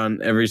about it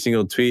on every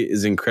single tweet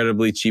is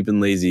incredibly cheap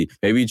and lazy.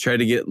 Maybe try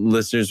to get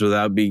listeners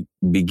without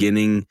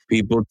beginning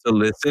people to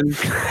listen.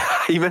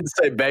 He meant to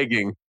say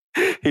begging.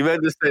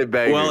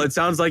 Well, it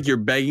sounds like you're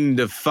begging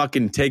to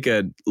fucking take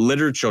a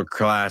literature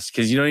class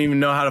because you don't even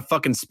know how to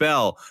fucking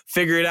spell.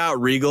 Figure it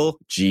out, Regal.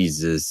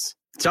 Jesus.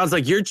 Sounds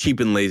like you're cheap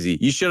and lazy.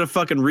 You should have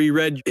fucking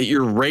reread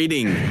your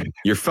rating,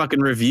 your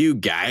fucking review,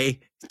 guy.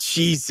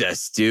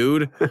 Jesus,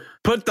 dude.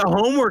 Put the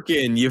homework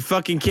in. You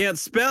fucking can't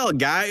spell,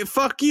 guy.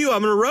 Fuck you.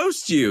 I'm going to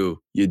roast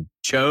you, you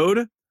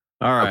chode.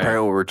 All right.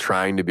 Apparently, we're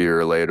trying to be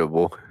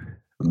relatable.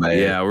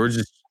 Man.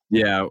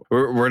 Yeah,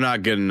 we're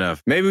not good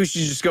enough. Maybe we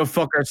should just go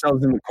fuck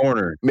ourselves in the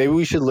corner. Maybe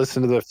we should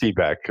listen to the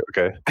feedback,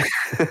 okay?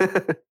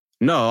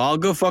 No, I'll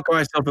go fuck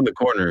myself in the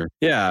corner.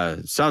 Yeah,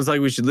 sounds like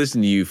we should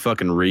listen to you,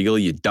 fucking Regal,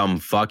 you dumb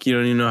fuck. You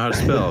don't even know how to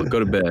spell. Go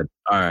to bed.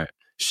 All right.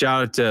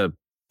 Shout out to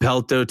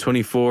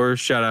Pelto24.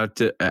 Shout out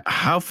to...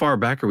 how far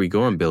back are we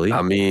going, Billy?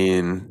 I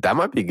mean, that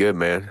might be good,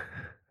 man.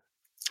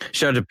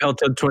 Shout out to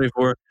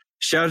Pelto24.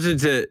 Shout out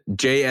to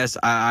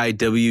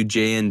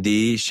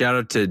JSIIWJND. Shout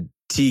out to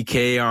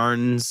TK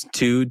Arns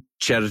 2.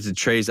 Shout out to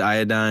Trey's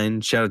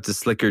Iodine. Shout out to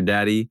Slicker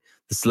Daddy,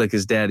 the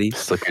slickest daddy.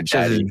 Slicker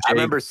Daddy. I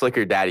remember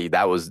Slicker Daddy.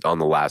 That was on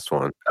the last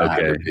one.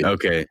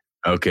 Okay.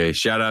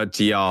 Shout out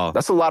to y'all.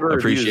 That's a lot of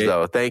reviews,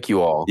 though. Thank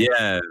you all.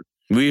 Yeah.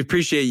 We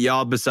appreciate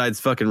y'all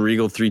besides fucking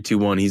Regal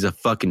 321. He's a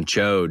fucking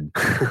chode.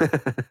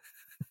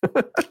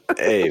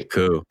 Hey,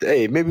 cool.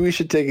 Hey, maybe we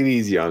should take it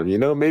easy on him, you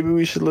know? Maybe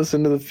we should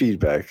listen to the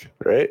feedback,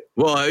 right?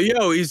 Well,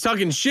 he's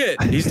talking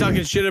shit. He's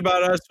talking shit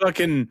about us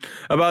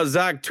about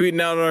Zach tweeting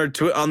out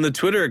on the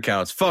Twitter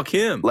accounts. Fuck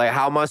him. Like,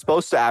 how am I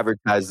supposed to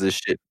advertise this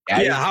shit?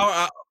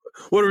 Yeah,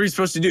 what are we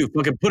supposed to do?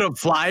 Fucking put up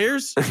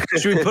flyers?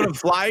 Should we put up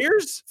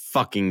flyers?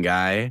 Fucking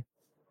guy.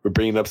 We're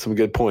bringing up some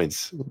good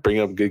points.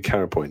 Bringing up good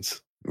counterpoints.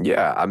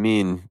 Yeah, I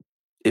mean,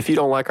 if you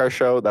don't like our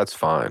show, that's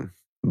fine.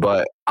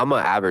 But I'm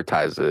going to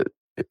advertise it.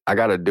 I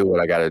got to do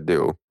what I got to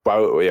do. Why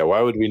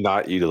would we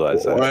not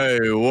utilize that?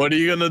 Hey, what are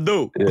you going to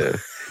do? Yeah.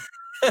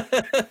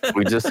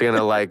 We just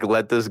gonna like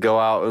let this go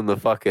out in the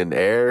fucking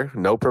air,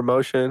 no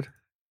promotion.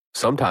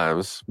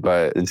 Sometimes,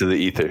 but Into the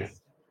ether.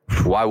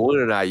 why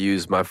wouldn't I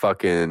use my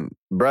fucking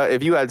bruh?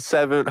 If you had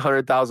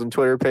 700,000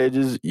 Twitter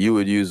pages, you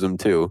would use them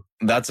too.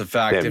 That's a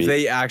fact. Yeah, if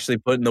they actually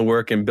put in the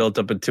work and built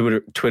up a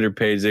Twitter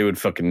page, they would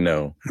fucking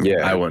know.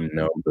 Yeah, I wouldn't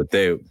know, but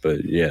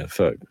yeah,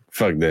 fuck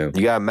them.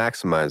 you gotta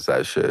maximize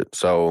that shit.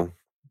 So,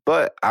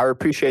 but I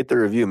appreciate the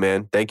review,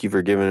 man. Thank you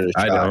for giving it a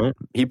shot. I don't.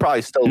 He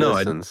probably still No,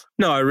 listens.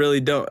 No, I really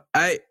don't.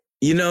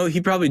 He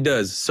probably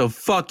does. So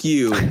fuck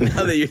you.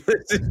 Now that you're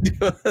listening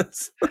to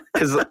us,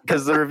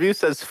 Because the review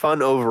says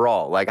fun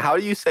overall. Like, how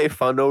do you say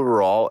fun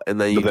overall and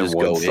then you But then just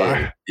one go star.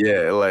 in?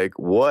 Yeah, like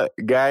what,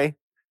 guy?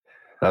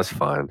 That's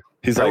fine.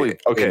 He's Bro, like, we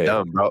fucking okay,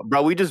 dumb,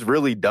 bro. We just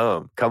really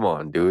dumb. Come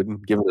on,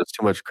 dude. Giving us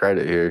too much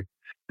credit here.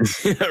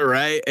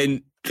 right?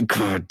 And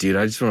God, dude,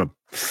 I just want to.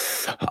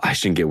 I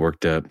shouldn't get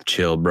worked up.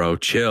 Chill, bro.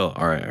 Chill.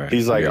 All right.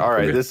 he's like, We're good. all We're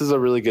right, good. this is a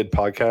really good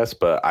podcast,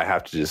 but I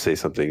have to just say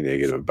something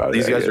negative about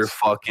These it. I guys are guess.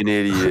 fucking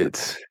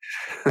idiots.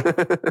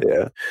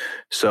 Yeah.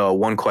 So,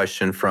 one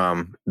question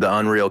from the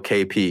Unreal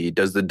KP: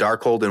 does the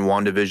Darkhold in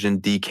WandaVision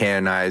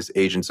decanonize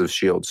Agents of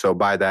S.H.I.E.L.D.? So,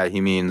 by that,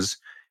 he means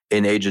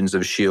in Agents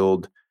of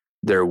S.H.I.E.L.D.,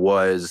 there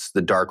was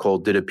the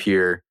Darkhold did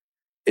appear.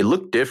 It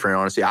looked different,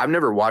 honestly. I've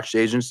never watched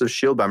Agents of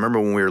S.H.I.E.L.D., but I remember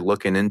when we were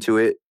looking into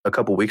it a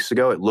couple weeks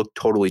ago, it looked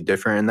totally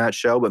different in that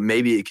show, but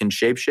maybe it can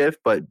shapeshift.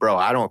 But, bro,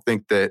 I don't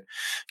think that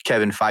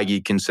Kevin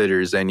Feige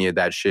considers any of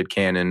that shit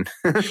canon.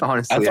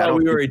 Honestly, I thought don't we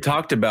think- already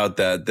talked about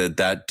that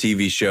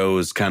TV show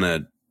is kind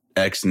of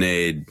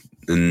ex-nade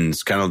and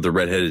it's kind of the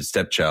redheaded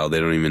stepchild. They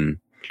don't even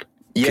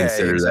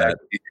consider that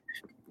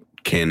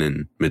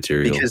canon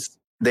material. because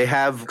they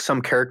have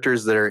some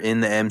characters that are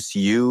in the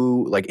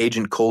MCU, like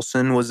Agent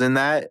Coulson was in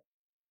that.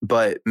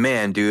 But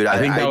man, dude, I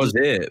think that was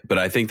just- it. But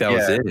I think that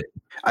was Yeah. it.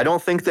 I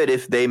don't think that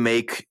if they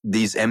make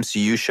these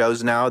MCU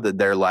shows now that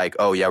they're like,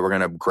 oh yeah, we're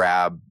gonna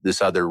grab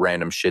this other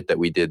random shit that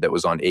we did that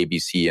was on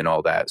ABC and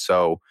all that.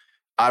 So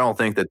I don't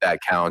think that that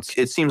counts.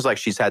 It seems like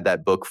she's had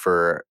that book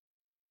for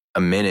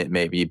a minute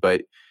maybe,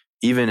 but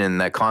even in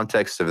the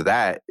context of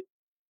that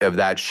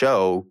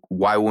show,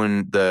 why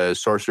wouldn't the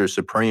Sorcerer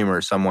Supreme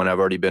or someone have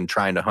already been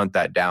trying to hunt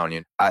that down?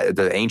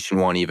 The Ancient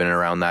One even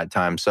around that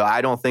time. So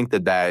I don't think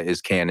that that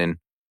is canon.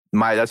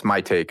 That's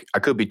my take. I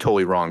could be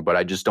totally wrong, but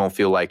I just don't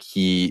feel like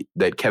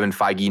that Kevin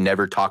Feige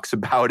never talks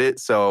about it.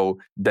 So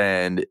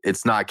then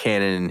it's not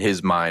canon in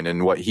his mind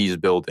and what he's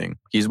building.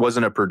 He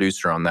wasn't a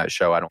producer on that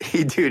show.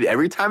 Dude,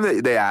 every time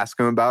that they ask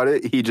him about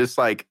it, he just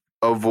like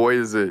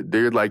avoids it,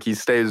 dude. Like he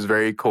stays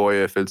very coy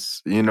if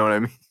it's, you know what I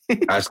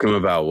mean? Ask him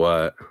about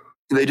what?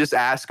 They just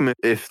ask him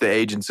if the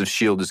Agents of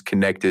S.H.I.E.L.D. is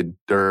connected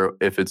or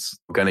if it's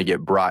going to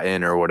get brought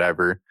in or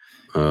whatever.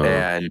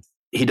 And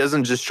he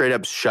doesn't just straight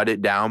up shut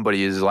it down, but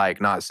he is like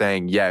not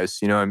saying yes.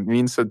 You know what I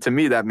mean? So to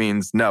me, that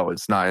means no,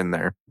 it's not in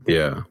there.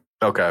 Yeah.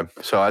 Okay.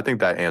 So I think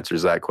that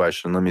answers that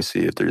question. Let me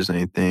see if there's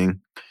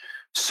anything.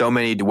 So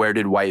many, where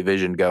did White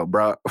Vision go?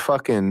 Bro,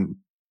 fucking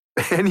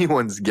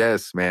anyone's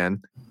guess,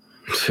 man.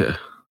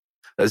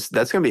 That's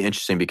going to be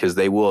interesting because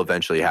they will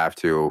eventually have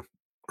to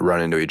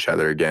run into each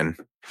other again.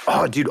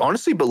 Oh, dude,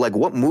 honestly, but like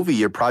what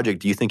movie or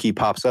project do you think he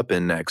pops up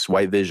in next?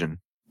 White Vision.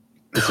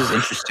 This is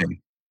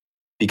interesting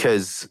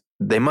because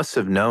they must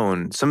have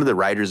known, some of the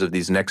writers of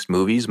these next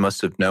movies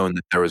must have known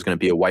that there was going to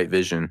be a White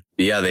Vision.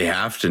 Yeah, they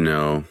have to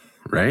know,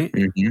 right?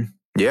 Mm-hmm.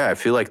 Yeah, I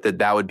feel like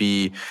that would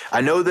be,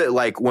 I know that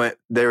like when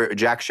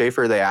Jack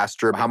Schaefer, they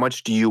asked her, how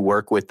much do you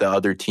work with the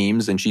other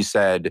teams? And she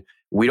said,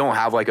 we don't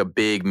have like a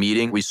big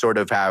meeting. We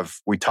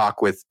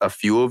talk with a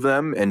few of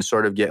them and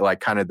sort of get like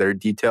kind of their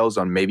details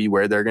on maybe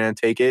where they're going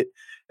to take it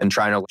and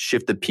trying to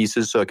shift the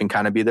pieces so it can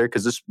kind of be there.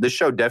 Because this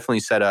show definitely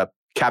set up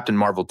Captain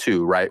Marvel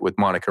 2, right? With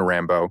Monica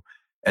Rambeau.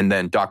 And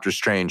then Doctor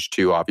Strange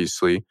too,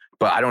 obviously.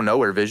 But I don't know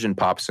where Vision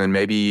pops in.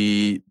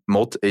 Maybe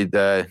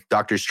the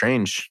Doctor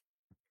Strange,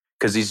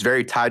 because he's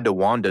very tied to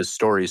Wanda's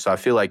story. So I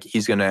feel like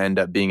he's going to end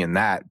up being in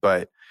that.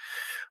 But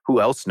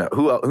who else knows?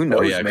 Who knows,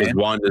 Oh, yeah, because man?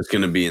 Wanda's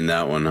going to be in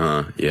that one,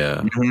 huh? Yeah.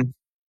 Mm-hmm.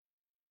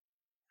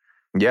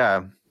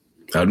 Yeah.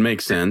 That would make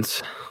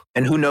sense.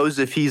 And who knows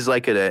if he's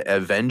like an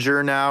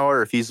Avenger now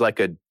or if he's like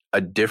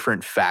a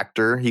different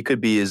factor. He could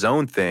be his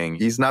own thing.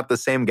 He's not the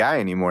same guy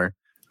anymore.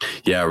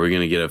 Yeah, we're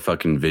going to get a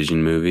fucking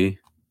Vision movie.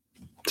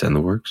 It's in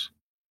the works.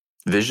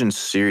 Vision's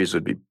series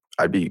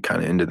I'd be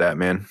kind of into that,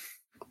 man.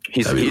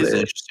 He's an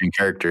interesting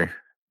character.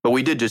 But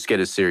we did just get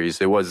a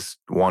series. It was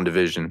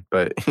WandaVision,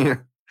 but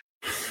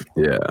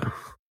Yeah.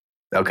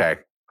 okay.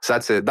 So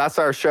that's it. That's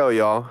our show,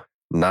 y'all.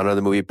 Not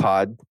Another Movie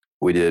Pod.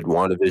 We did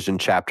WandaVision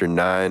Chapter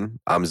 9.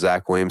 I'm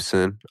Zach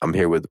Williamson. I'm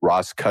here with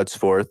Ross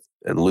Cutsforth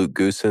and Luke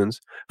Goosens.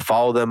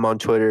 Follow them on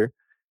Twitter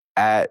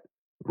at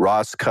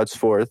Ross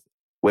Cutsforth.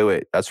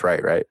 Wait, that's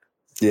right?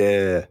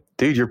 Yeah.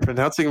 Dude, you're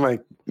pronouncing my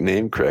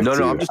name correct. No,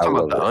 too. I'm just I talking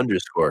about love the it.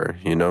 underscore,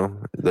 the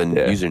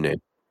username.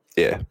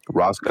 Yeah.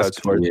 Ross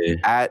Cutsforth. Yeah.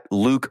 At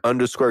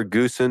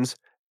Luke_Goosens.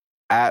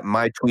 At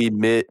my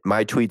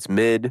tweets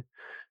mid.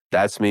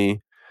 That's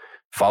me.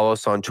 Follow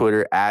us on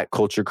Twitter at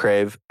Culture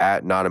Crave,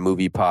 at Not a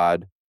Movie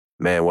Pod.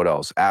 Man, what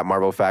else? At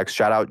Marvel Facts.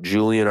 Shout out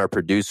Julian, our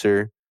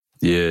producer.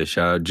 Yeah,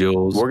 shout out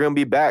Jules. We're gonna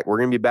be back. We're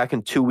gonna be back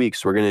in 2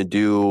 weeks. We're gonna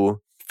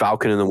do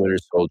Falcon and the Winter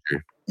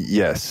Soldier.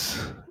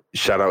 Yes.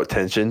 Shout out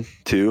Tension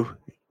too.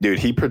 Dude,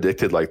 he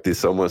predicted like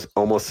this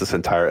almost this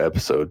entire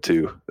episode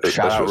too.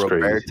 Shout out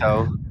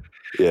Roberto.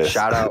 Yes.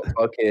 Shout out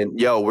fucking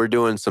we're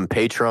doing some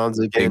Patrons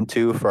again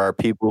too for our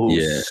people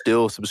who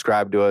still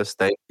subscribe to us.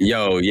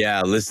 Yo,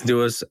 yeah, listen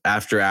to us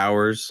after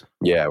hours.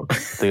 Yeah, I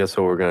think that's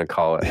what we're gonna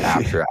call it.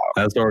 After hours.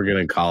 That's what we're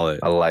gonna call it.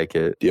 I like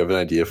it. Do you have an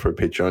idea for a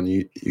Patreon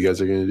you guys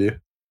are gonna do?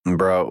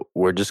 Bro,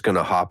 we're just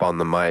gonna hop on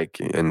the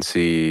mic and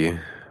see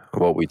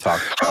what we talk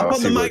about. Hop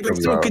on the mic,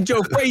 let's look at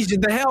Joe Frazier,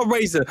 the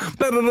Hellraiser.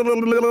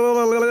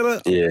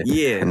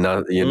 Yeah.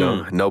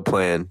 No, no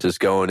plan. Just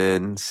going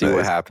in, see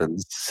what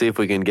happens. See if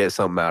we can get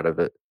something out of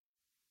it.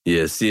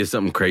 Yeah, see if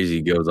something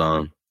crazy goes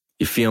on.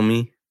 You feel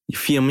me?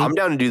 I'm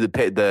down to do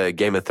the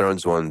Game of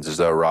Thrones ones,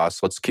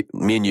 Ross.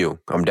 Me and you.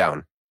 I'm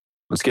down.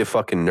 Let's get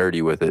fucking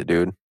nerdy with it,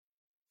 dude.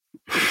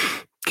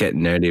 Get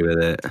nerdy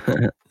with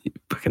it. You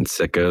fucking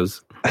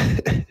sickos.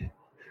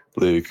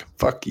 Luke,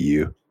 fuck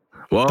you.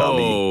 Whoa,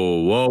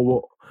 Dummy.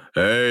 whoa.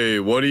 Hey,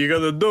 what are you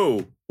gonna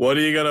do? What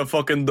are you gonna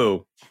fucking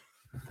do?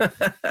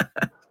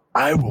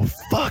 I will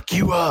fuck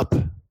you up.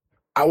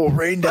 I will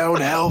rain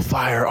down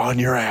hellfire on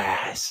your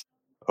ass.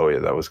 Oh yeah,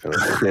 that was gonna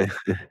be.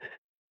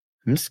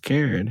 I'm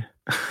scared.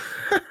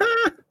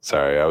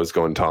 Sorry, I was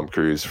going Tom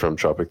Cruise from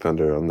Tropic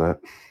Thunder on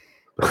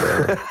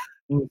that.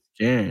 I'm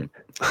scared.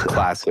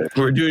 Classic.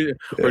 We're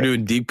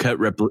doing deep cut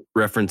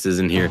references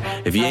in here.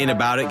 If you ain't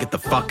about it, get the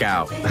fuck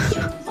out.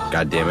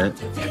 God damn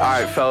it. All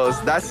right, fellas.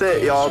 That's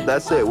it, y'all.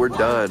 That's it. We're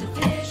done.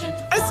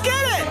 Let's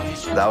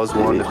get it. That was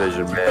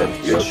WandaVision,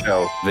 man. Good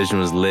show. Vision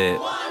was lit.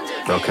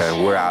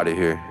 Okay, we're out of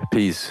here.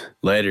 Peace.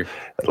 Later.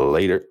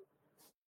 Later.